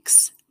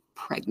 weeks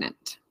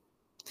pregnant.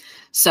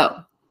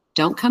 So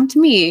don't come to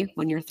me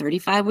when you're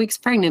 35 weeks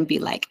pregnant and be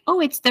like, oh,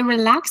 it's the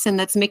relaxin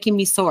that's making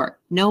me sore.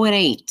 No, it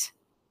ain't.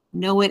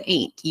 No, it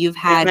ain't. You've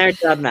had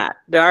done that.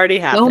 It already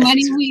happened. So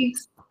many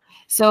weeks.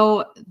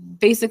 So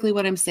basically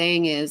what I'm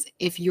saying is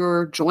if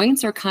your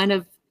joints are kind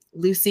of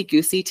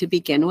loosey-goosey to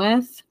begin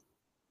with,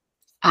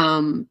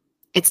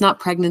 it's not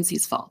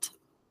pregnancy's fault.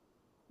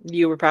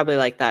 You were probably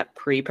like that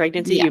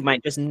pre-pregnancy. Yeah. You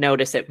might just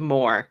notice it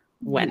more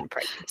when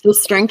pregnant. So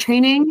strength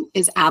training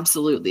is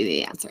absolutely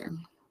the answer.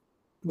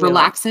 Really?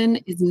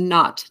 Relaxin is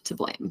not to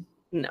blame.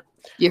 No.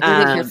 You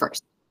heard it here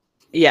first.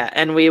 Yeah.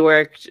 And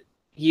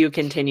you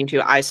continue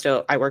to,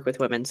 I work with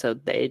women, so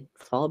they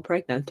fall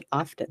pregnant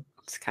often.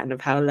 It's kind of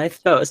how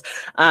life goes.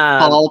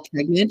 Fall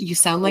pregnant? You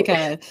sound like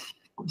a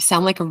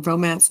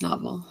romance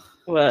novel.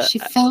 Well, she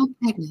fell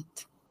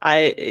pregnant.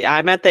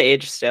 I'm at the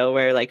age still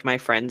where like my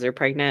friends are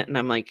pregnant and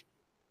I'm like,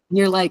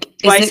 you're like,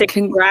 do I say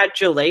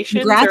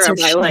congratulations? Or am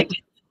I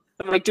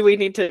like, do we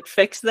need to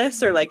fix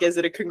this? Or like, is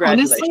it a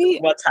congratulations? Honestly,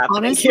 what's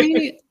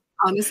happening?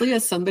 Honestly,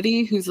 as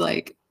somebody who's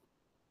like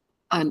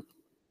an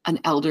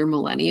elder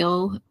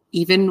millennial,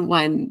 even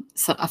when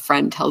a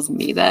friend tells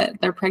me that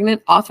they're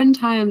pregnant,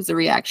 oftentimes the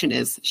reaction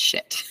is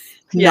shit,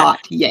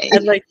 not yay.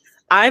 And like,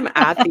 I'm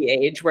at the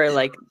age where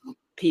like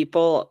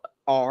people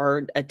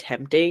are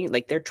attempting,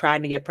 like they're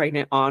trying to get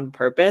pregnant on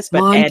purpose,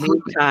 but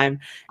anytime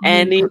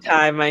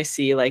I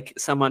see like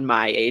someone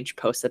my age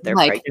post that they're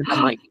pregnant,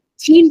 I'm like,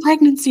 teen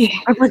pregnancy.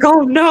 I'm like,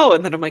 oh no.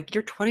 And then I'm like,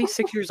 you're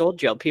 26 years old,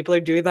 Jill. People are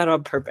doing that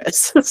on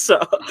purpose. So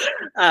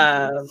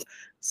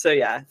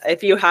yeah,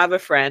 if you have a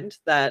friend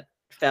that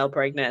fell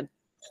pregnant,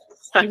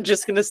 I'm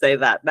just going to say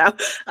that now.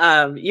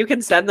 You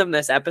can send them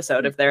this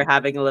episode if they're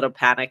having a little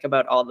panic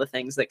about all the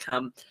things that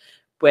come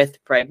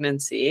with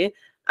pregnancy.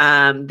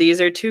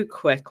 These are two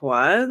quick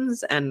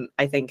ones, and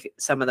I think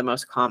some of the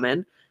most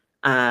common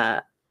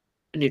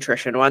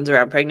nutrition ones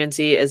around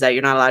pregnancy is that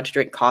you're not allowed to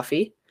drink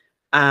coffee,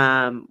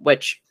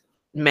 which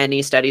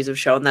many studies have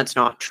shown that's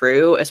not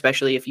true,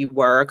 especially if you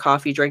were a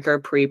coffee drinker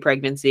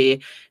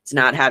pre-pregnancy. It's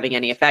not having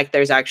any effect.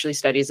 There's actually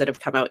studies that have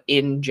come out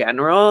in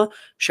general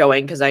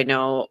showing, because I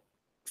know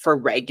for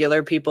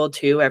regular people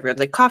too, everyone's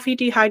like, coffee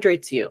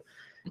dehydrates you.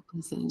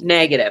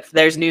 Negative.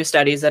 There's new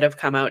studies that have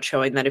come out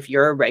showing that if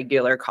you're a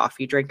regular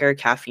coffee drinker,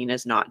 caffeine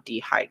is not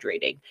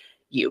dehydrating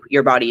you.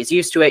 Your body is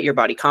used to it. Your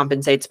body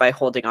compensates by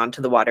holding on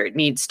to the water it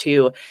needs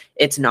to.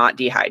 It's not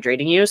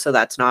dehydrating you. So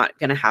that's not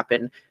going to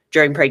happen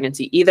during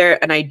pregnancy either.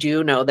 And I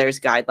do know there's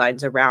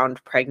guidelines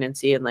around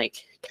pregnancy and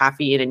like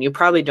caffeine, and you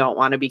probably don't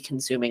want to be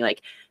consuming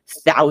like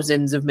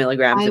thousands of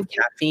milligrams of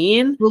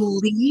caffeine. I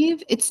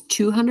believe it's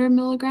 200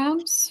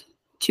 milligrams.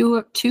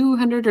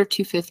 200 or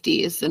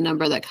 250 is the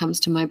number that comes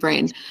to my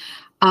brain.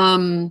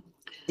 I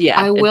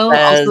will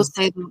also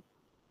say that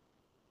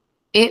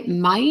it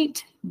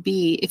might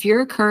be, if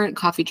you're a current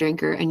coffee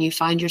drinker and you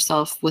find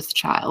yourself with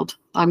child,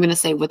 I'm going to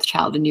say with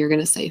child and you're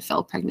going to say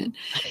fell pregnant.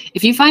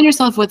 If you find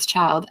yourself with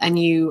child and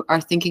you are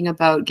thinking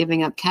about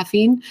giving up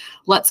caffeine,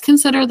 let's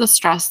consider the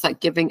stress that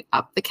giving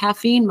up the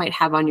caffeine might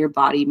have on your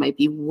body might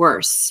be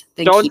worse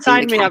than Don't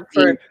sign me up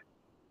for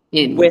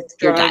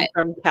withdrawing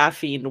from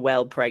caffeine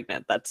while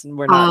pregnant.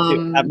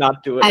 I'm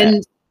not doing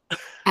that.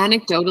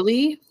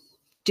 Anecdotally,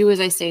 do as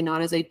I say,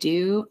 not as I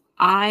do.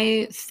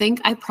 I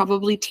think I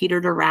probably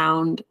teetered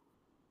around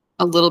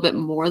a little bit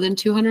more than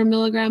 200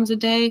 milligrams a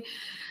day.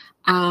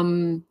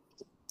 And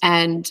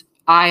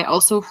I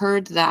also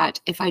heard that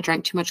if I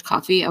drank too much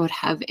coffee, I would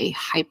have a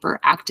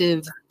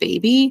hyperactive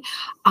baby.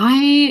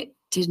 I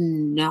did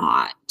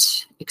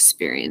not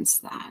experience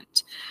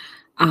that.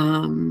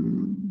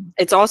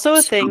 It's also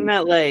a thing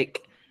that,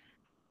 like,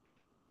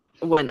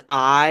 when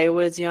I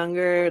was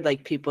younger,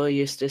 like, people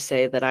used to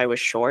say that I was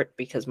short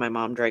because my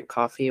mom drank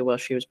coffee while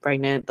she was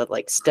pregnant, that,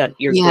 like, stunt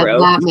your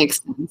growth that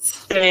makes sense.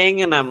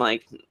 thing. And I'm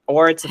like,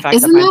 or it's the fact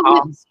that my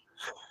mom's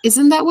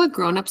isn't that what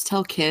grown-ups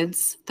tell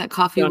kids that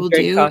coffee will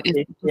do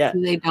coffee. if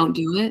they don't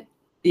do it?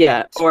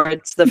 Yeah, or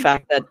it's the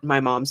fact that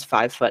my mom's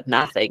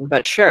 5'0".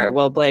 But sure,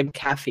 we'll blame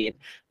caffeine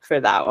for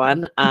that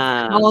one.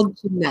 All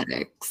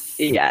genetics.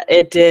 Yeah,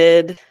 it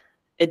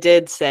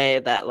did say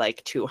that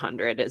like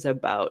 200 is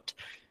about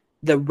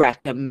the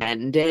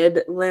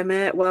recommended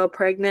limit while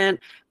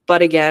pregnant.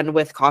 But again,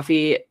 with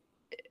coffee,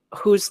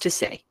 who's to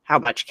say how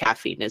much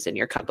caffeine is in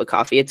your cup of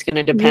coffee? It's going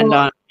to depend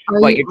on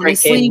what you're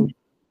drinking.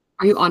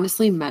 Are you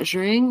honestly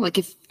measuring? Like,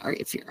 are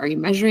you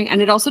measuring?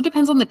 And it also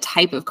depends on the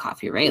type of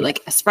coffee, right? Yeah.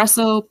 Like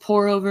espresso,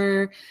 pour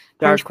over,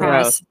 dark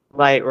roast,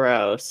 light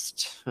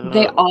roast.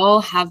 They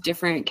all have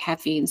different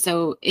caffeine.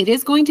 So it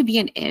is going to be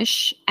an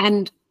ish.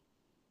 And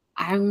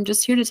I'm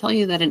just here to tell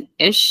you that an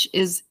ish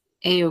is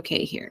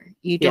a-okay here.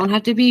 You don't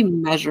have to be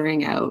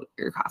measuring out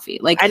your coffee.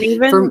 Like, and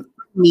even for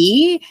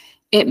me,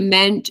 it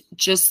meant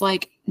just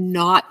like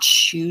not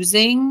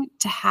choosing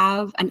to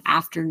have an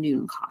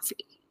afternoon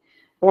coffee.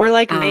 Or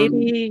like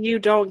maybe you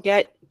don't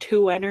get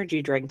 2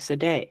 energy drinks a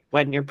day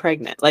when you're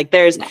pregnant. Like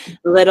there's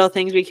little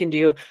things we can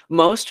do.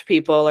 Most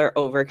people are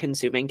over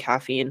consuming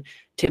caffeine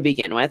to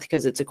begin with,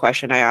 because it's a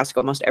question I ask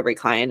almost every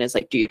client is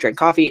like, do you drink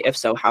coffee? If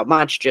so, how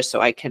much? Just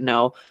so I can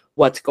know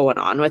what's going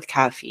on with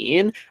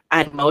caffeine.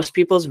 And most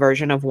people's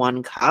version of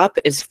 1 cup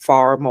is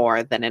far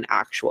more than an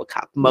actual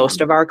cup. Most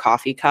of our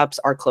coffee cups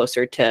are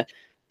closer to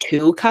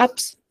 2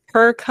 cups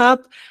per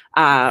cup.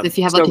 If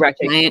you have like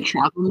a giant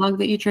travel mug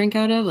that you drink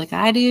out of, like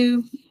I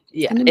do.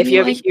 Yeah. If you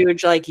have a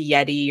huge like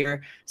Yeti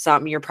or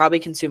something, you're probably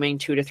consuming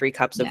 2 to 3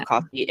 cups of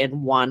coffee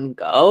in one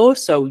go.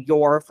 So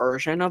your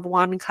version of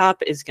 1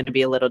 cup is going to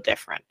be a little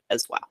different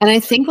as well. And I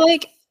think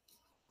like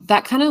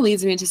that kind of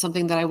leads me into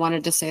something that I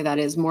wanted to say that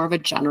is more of a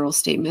general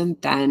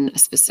statement than a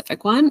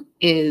specific one,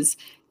 is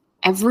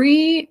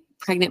every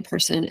pregnant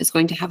person is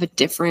going to have a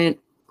different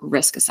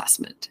risk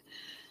assessment.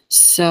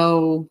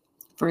 So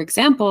for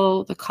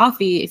example, the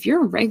coffee, if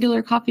you're a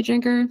regular coffee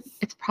drinker,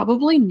 it's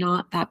probably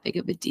not that big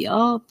of a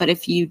deal. But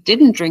if you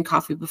didn't drink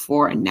coffee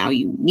before and now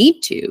you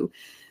need to,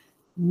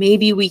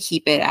 maybe we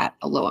keep it at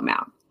a low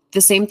amount.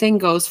 The same thing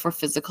goes for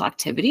physical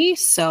activity.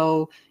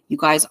 So you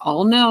guys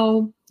all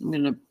know, I'm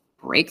going to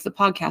break the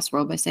podcast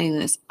world by saying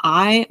this.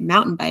 I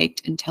mountain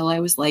biked until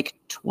I was like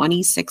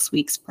 26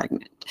 weeks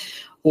pregnant,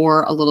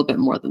 or a little bit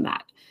more than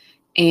that.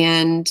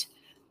 And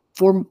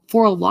for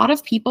a lot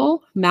of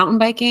people, mountain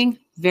biking,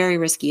 very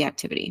risky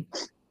activity.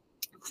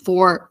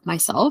 For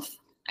myself,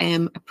 I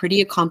am a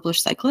pretty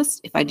accomplished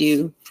cyclist, if I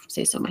do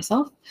say so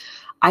myself.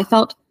 I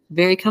felt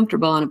very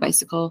comfortable on a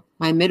bicycle.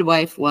 My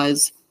midwife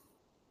was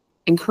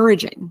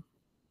encouraging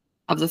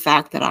of the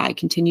fact that I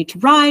continued to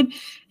ride.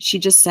 She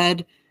just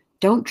said,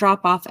 don't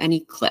drop off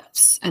any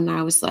cliffs. And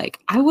I was like,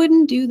 I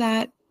wouldn't do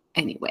that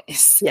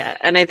anyways. Yeah.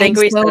 And I think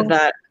we said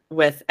that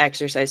with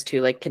exercise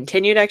too, like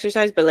continued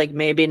exercise, but like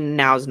maybe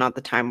now's not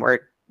the time we're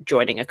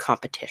joining a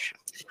competition.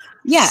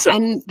 Yeah, so.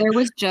 And there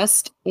was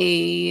just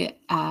a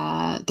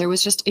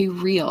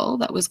reel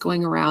that was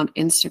going around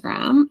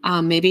Instagram.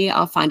 Maybe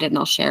I'll find it and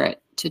I'll share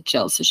it to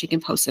Jill so she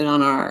can post it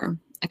on our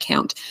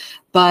account.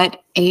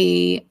 But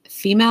a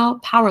female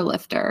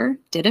powerlifter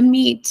did a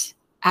meet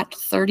at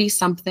 30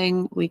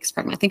 something weeks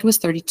pregnant. I think it was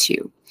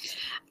 32.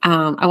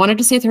 I wanted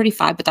to say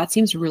 35, but that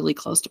seems really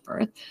close to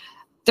birth.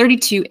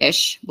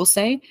 32-ish, we'll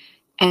say.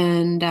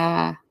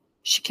 And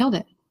she killed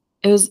it.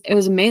 It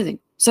was amazing.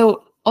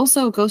 So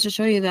also goes to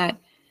show you that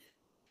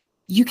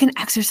you can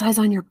exercise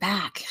on your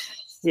back.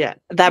 Yeah.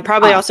 That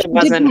probably also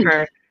wasn't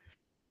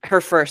her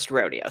first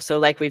rodeo. So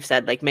like we've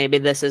said, like maybe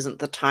this isn't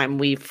the time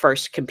we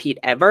first compete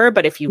ever,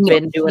 but if you've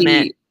been doing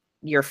it,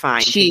 you're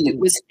fine. She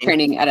was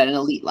training at an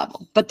elite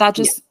level. But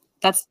that's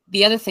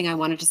the other thing I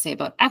wanted to say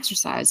about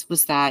exercise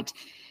was that,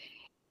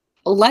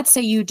 let's say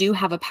you do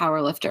have a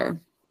power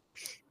lifter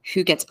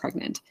who gets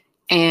pregnant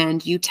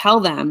and you tell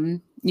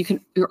them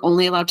you're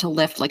only allowed to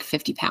lift like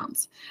 50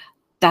 pounds.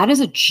 That is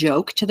a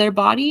joke to their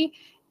body.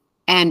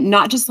 And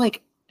not just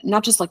like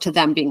to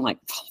them being like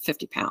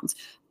 50 pounds,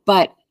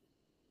 but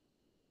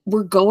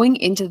we're going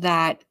into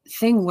that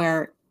thing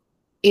where,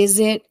 is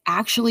it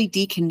actually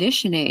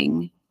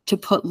deconditioning to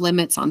put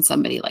limits on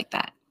somebody like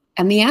that?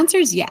 And the answer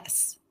is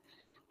yes.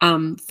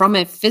 From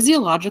a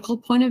physiological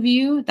point of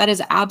view, that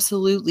is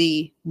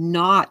absolutely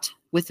not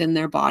within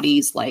their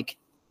bodies, like,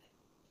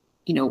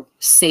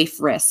 safe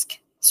risk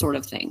sort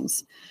of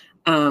things.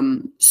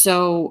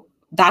 So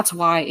that's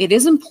why it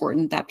is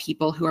important that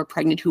people who are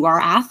pregnant, who are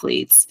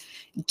athletes,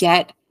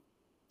 get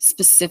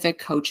specific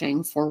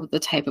coaching for the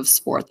type of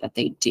sport that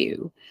they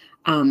do,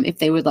 if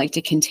they would like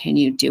to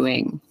continue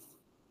doing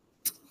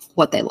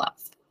what they love.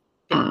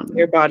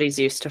 Your body's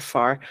used to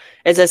far.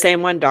 It's the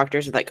same one.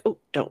 Doctors are like, oh,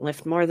 don't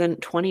lift more than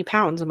 20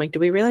 pounds. I'm like, do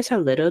we realize how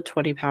little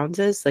 20 pounds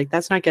is? Like,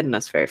 that's not getting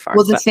us very far.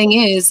 Well, the thing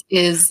is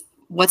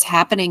what's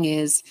happening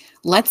is,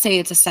 let's say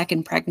it's a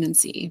second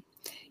pregnancy.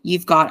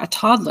 You've got a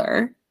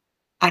toddler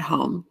at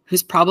home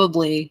who's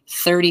probably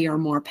 30 or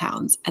more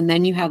pounds. And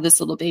then you have this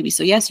little baby.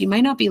 So yes, you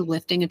might not be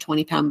lifting a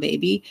 20-pound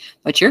baby,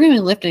 but you're going to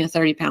be lifting a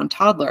 30-pound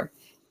toddler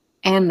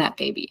and that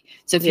baby.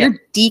 So if you're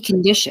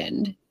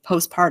deconditioned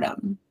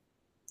postpartum,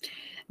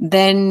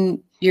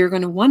 then you're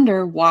going to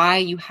wonder why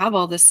you have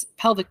all this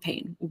pelvic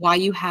pain, why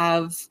you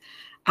have,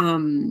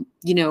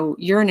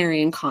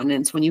 urinary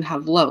incontinence when you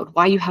have load,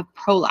 why you have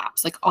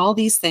prolapse, like all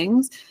these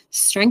things.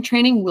 Strength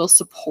training will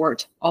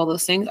support all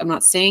those things. I'm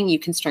not saying you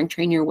can strength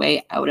train your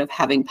way out of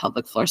having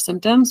pelvic floor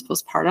symptoms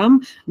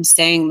postpartum. I'm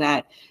saying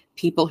that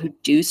people who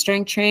do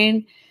strength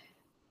train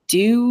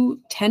do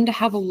tend to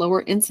have a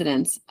lower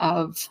incidence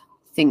of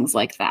things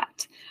like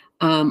that.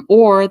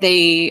 Or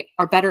they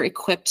are better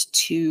equipped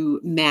to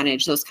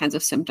manage those kinds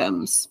of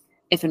symptoms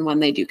if and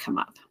when they do come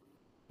up.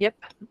 Yep.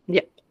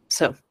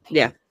 So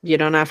yeah, you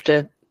don't have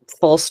to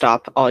full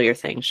stop all your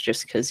things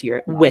just because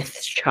you're with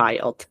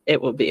child.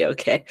 It will be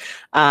okay.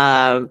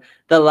 The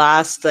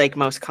last,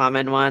 most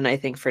common one, I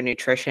think, for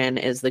nutrition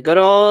is the good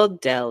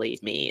old deli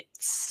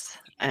meats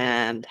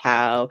and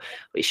how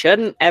we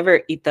shouldn't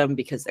ever eat them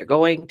because they're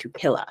going to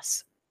kill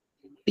us.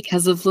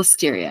 Because of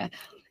listeria.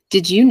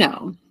 Did you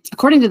know,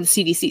 according to the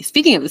CDC,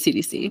 speaking of the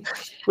CDC,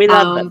 we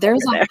love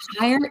there's a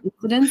higher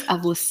incidence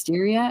of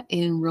listeria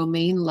in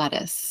romaine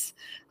lettuce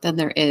than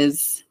there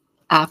is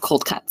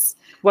cold cuts.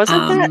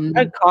 Wasn't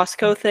that a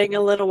Costco thing a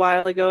little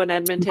while ago in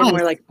Edmonton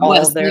where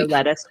all their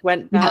lettuce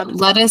went bad?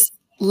 Yeah,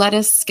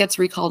 lettuce gets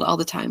recalled all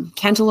the time.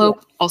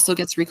 Cantaloupe also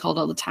gets recalled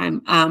all the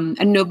time.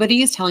 And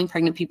nobody is telling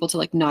pregnant people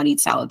to not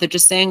eat salad. They're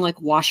just saying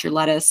wash your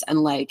lettuce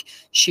and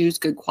choose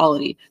good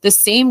quality. The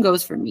same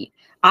goes for meat.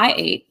 I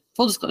ate,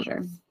 full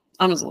disclosure,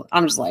 I'm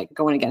just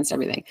going against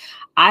everything.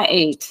 I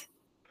ate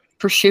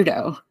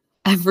prosciutto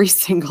every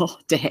single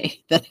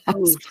day that I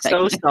was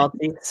pregnant. So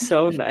salty,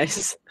 so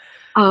nice.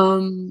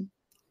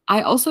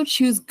 I also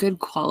choose good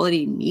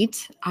quality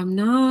meat. I'm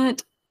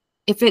not,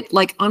 if it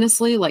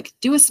honestly,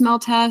 do a smell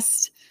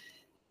test.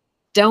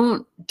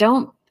 Don't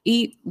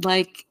eat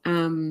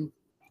don't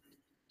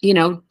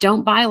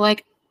buy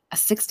a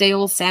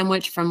 6-day-old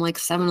sandwich from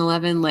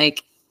 7-Eleven.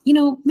 Make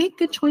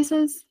good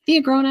choices, be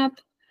a grown up.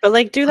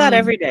 But do that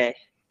every day.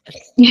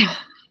 Yeah,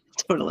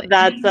 totally.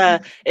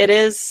 That's it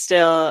is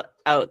still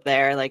out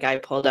there. I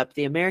pulled up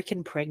the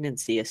American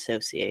Pregnancy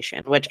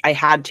Association, which I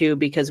had to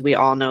because we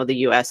all know the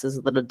US is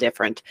a little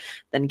different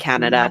than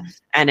Canada.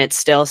 And it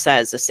still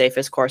says the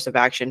safest course of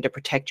action to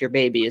protect your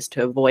baby is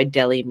to avoid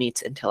deli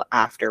meats until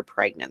after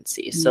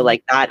pregnancy. So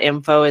that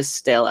info is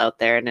still out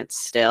there and it's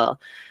still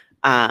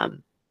a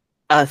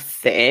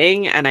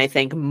thing. And I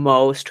think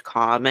most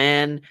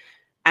common,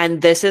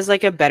 and this is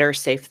a better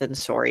safe than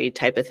sorry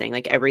type of thing.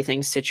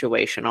 Everything's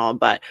situational,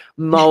 but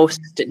most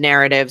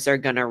narratives are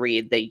going to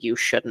read that you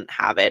shouldn't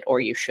have it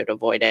or you should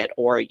avoid it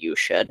or you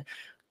should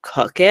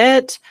cook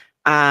it.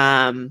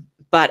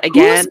 But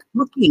again,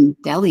 who's cooking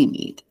deli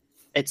meat?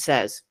 It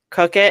says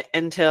cook it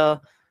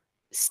until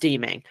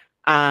steaming.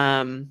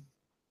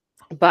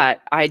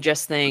 But I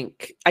just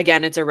think,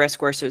 again, it's a risk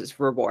versus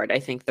reward. I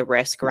think the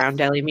risk around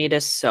deli meat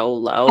is so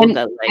low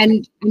that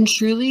and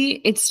truly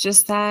it's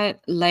just that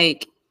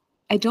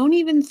I don't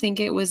even think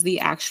it was the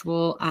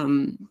actual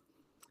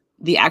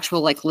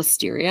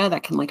listeria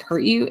that can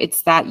hurt you.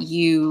 It's that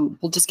you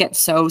will just get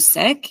so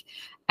sick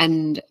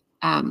and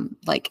what am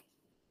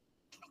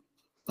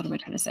I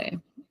trying to say?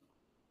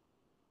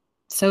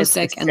 So it's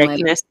sick the and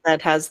sickness that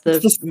has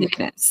the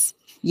sickness.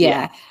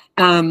 Yeah.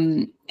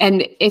 And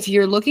if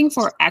you're looking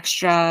for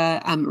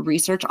extra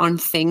research on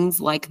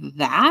things like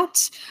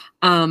that,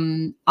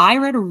 I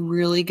read a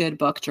really good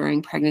book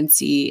during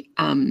pregnancy.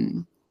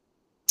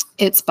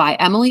 It's by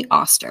Emily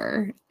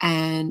Oster,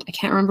 and I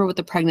can't remember what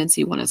the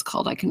pregnancy one is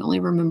called. I can only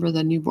remember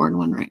the newborn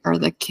one, or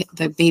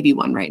the baby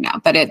one right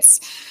now, but it's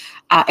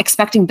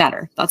Expecting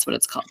Better. That's what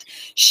it's called.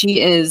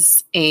 She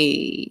is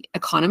a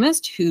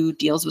economist who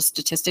deals with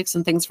statistics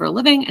and things for a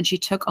living. And she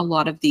took a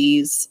lot of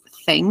these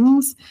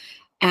things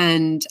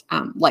and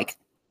the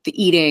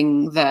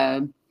eating,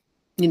 that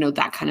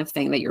kind of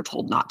thing that you're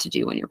told not to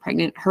do when you're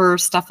pregnant. Her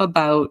stuff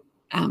about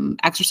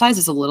exercise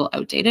is a little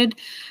outdated.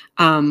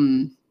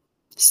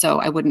 So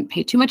I wouldn't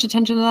pay too much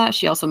attention to that.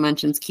 She also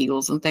mentions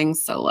Kegels and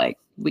things. So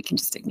we can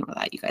just ignore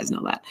that. You guys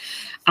know that.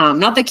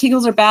 Not that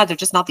Kegels are bad. They're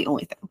just not the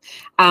only thing.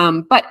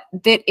 But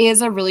it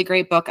is a really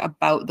great book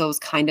about those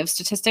kind of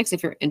statistics.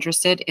 If you're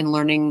interested in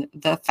learning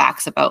the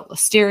facts about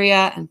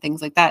listeria and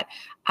things like that,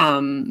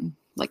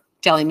 like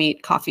deli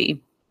meat,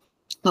 coffee,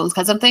 those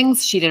kinds of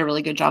things. She did a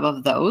really good job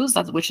of those,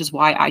 which is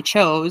why I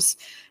chose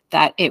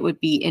that it would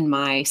be in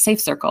my safe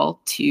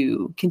circle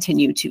to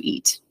continue to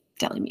eat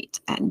deli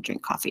meat and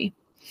drink coffee.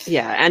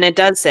 Yeah, and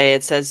it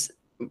says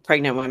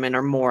pregnant women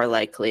are more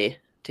likely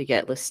to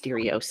get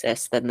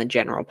listeriosis than the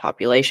general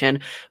population.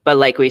 But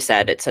like we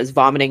said, it says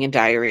vomiting and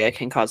diarrhea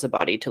can cause the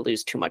body to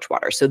lose too much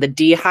water. So the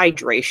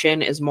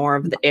dehydration is more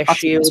of the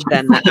issue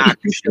than the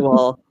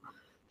actual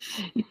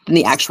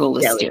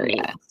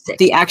listeria.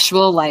 The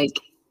actual like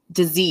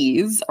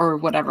disease or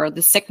whatever,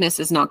 the sickness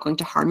is not going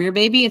to harm your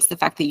baby. It's the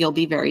fact that you'll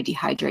be very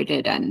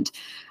dehydrated and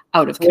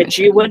out of commission. Which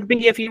you would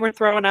be if you were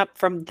throwing up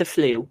from the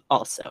flu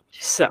also.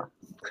 So.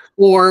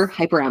 Or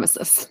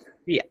hyperemesis.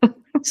 Yeah.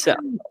 So.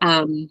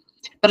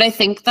 But I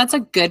think that's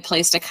a good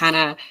place to kind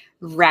of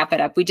wrap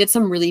it up. We did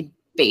some really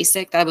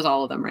basic, that was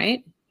all of them,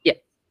 right? Yeah.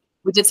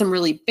 We did some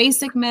really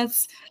basic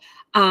myths.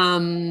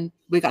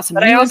 We got some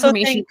new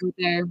information out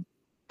there.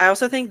 I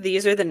also think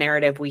these are the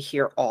narrative we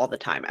hear all the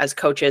time as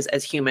coaches,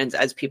 as humans,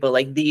 as people.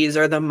 Like, these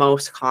are the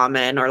most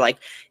common. Or like,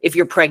 if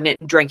you're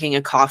pregnant drinking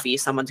a coffee,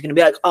 someone's going to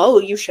be like, oh,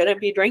 you shouldn't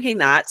be drinking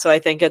that. So I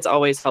think it's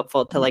always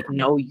helpful to like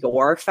know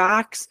your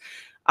facts,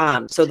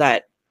 so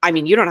that, I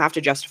mean, you don't have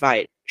to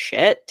justify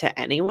shit to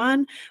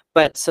anyone,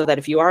 but so that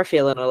if you are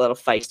feeling a little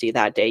feisty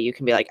that day, you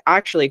can be like,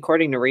 actually,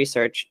 according to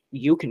research,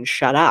 you can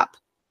shut up.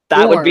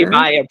 That would be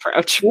my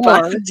approach.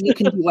 Or you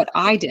can do what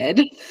I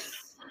did.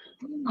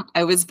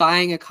 I was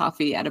buying a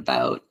coffee at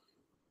about,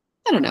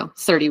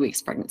 30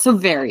 weeks pregnant. So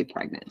very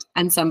pregnant.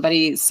 And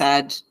somebody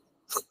said,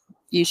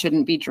 you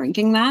shouldn't be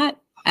drinking that.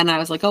 And I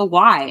was like, oh,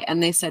 why?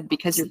 And they said,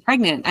 because you're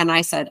pregnant. And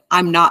I said,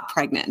 I'm not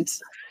pregnant.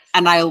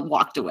 And I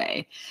walked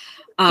away.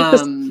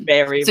 So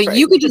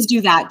you could just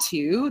do that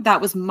too. That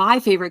was my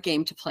favorite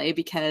game to play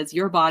because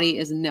your body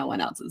is no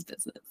one else's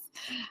business.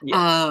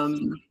 Yes.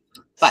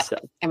 But so.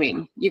 I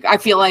mean, I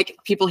feel like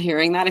people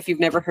hearing that, if you've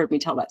never heard me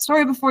tell that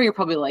story before, you're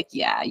probably like,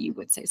 yeah, you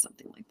would say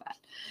something like that.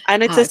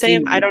 And it's the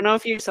same. I don't know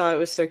if you saw, it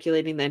was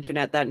circulating the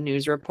internet, that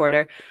news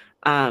reporter,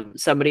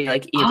 somebody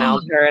like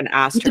emailed her and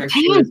asked her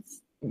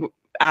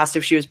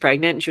if she was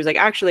pregnant. And she was like,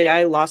 actually,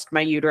 I lost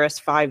my uterus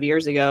 5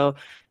 years ago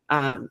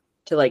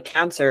to like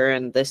cancer.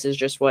 And this is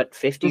just what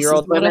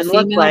 50-year-old women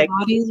look like.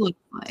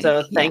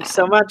 So thanks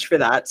so much for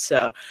that.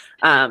 So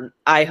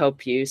I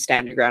hope you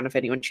stand your ground if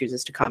anyone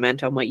chooses to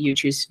comment on what you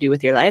choose to do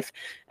with your life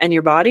and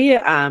your body.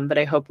 But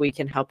I hope we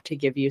can help to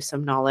give you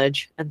some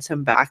knowledge and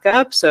some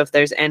backup. So if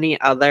there's any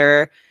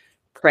other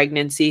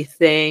pregnancy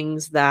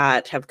things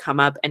that have come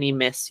up, any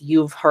myths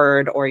you've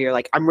heard, or you're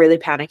like, I'm really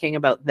panicking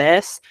about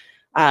this,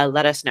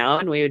 let us know.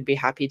 And we would be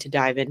happy to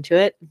dive into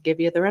it and give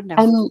you the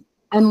rundown.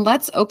 And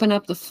let's open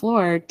up the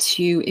floor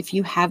to if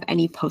you have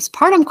any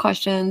postpartum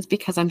questions,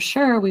 because I'm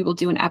sure we will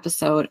do an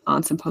episode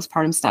on some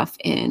postpartum stuff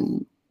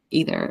in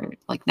either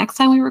like next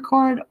time we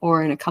record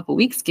or in a couple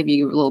weeks, give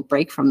you a little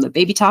break from the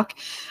baby talk.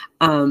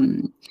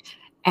 And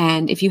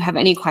if you have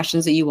any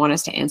questions that you want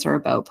us to answer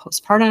about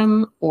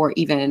postpartum, or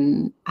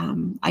even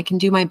I can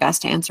do my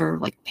best to answer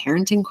like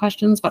parenting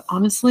questions, but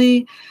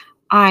honestly,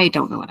 I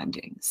don't know what I'm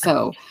doing.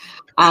 So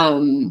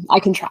I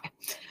can try.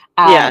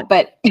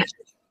 But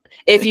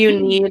if you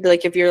need,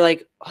 like, if you're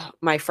like, oh,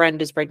 my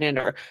friend is pregnant,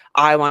 or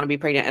I want to be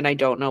pregnant and I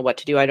don't know what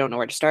to do, I don't know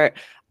where to start,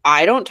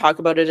 I don't talk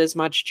about it as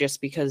much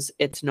just because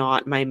it's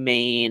not my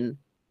main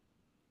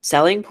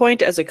selling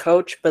point as a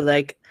coach. But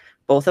like,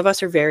 both of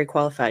us are very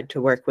qualified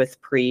to work with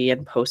pre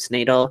and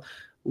postnatal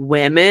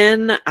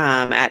women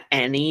at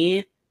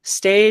any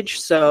stage.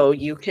 So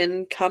you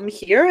can come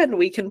here and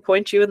we can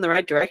point you in the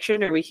right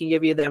direction, or we can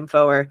give you the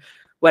info, or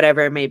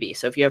whatever it may be.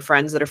 So if you have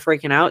friends that are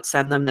freaking out,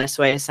 send them this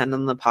way, send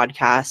them the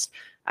podcast.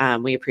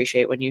 We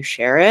appreciate when you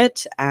share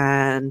it.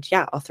 And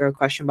yeah, I'll throw a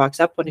question box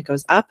up when it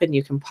goes up, and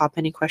you can pop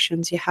any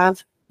questions you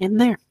have in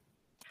there.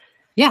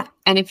 Yeah.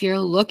 And if you're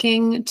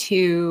looking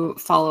to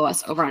follow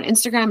us over on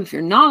Instagram, if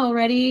you're not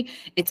already,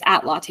 it's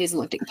at Lattes and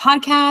Lifting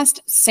Podcast.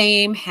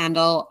 Same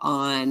handle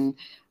on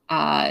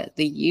the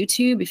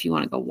YouTube if you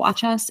want to go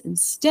watch us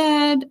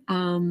instead.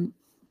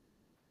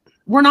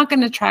 We're not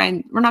going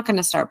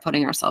to start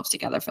putting ourselves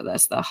together for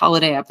this, the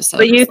holiday episode.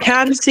 But you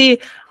can see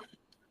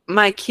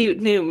my cute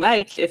new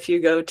mic if you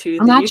go to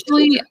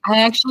the I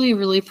actually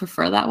really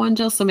prefer that one,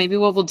 Jill. So maybe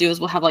what we'll do is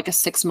we'll have like a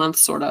 6-month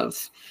sort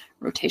of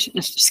rotation.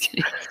 Just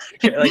kidding.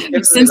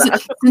 Like,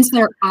 since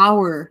they're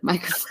our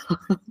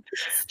microphone.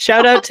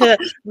 Shout out to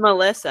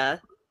Melissa,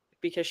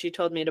 because she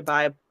told me to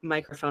buy a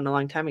microphone a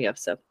long time ago.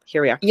 So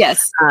here we are.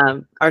 Yes.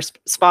 Our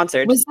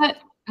sponsored. Was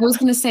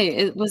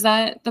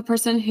that the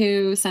person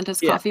who sent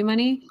us coffee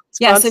money?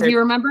 Yes. If you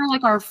remember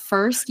like our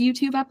first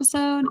YouTube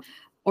episode,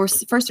 or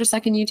first or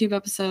second YouTube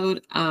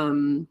episode,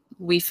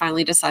 we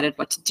finally decided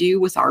what to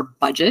do with our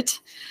budget.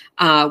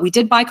 We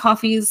did buy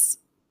coffees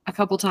a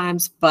couple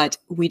times, but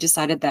we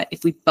decided that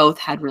if we both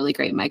had really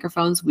great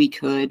microphones, we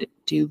could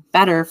do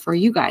better for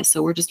you guys.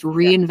 So we're just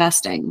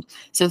reinvesting.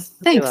 So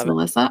thanks,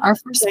 Melissa, our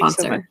first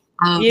sponsor.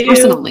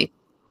 Personally.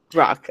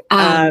 Rock.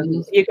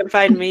 You can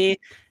find me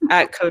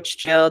at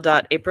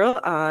coachjill.april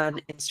on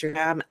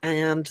Instagram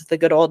and the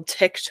good old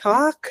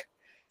TikTok.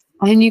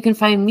 And you can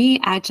find me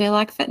at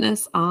JLack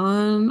Fitness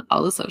on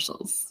all the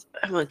socials.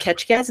 I'm going to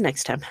catch you guys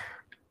next time.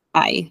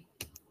 Bye.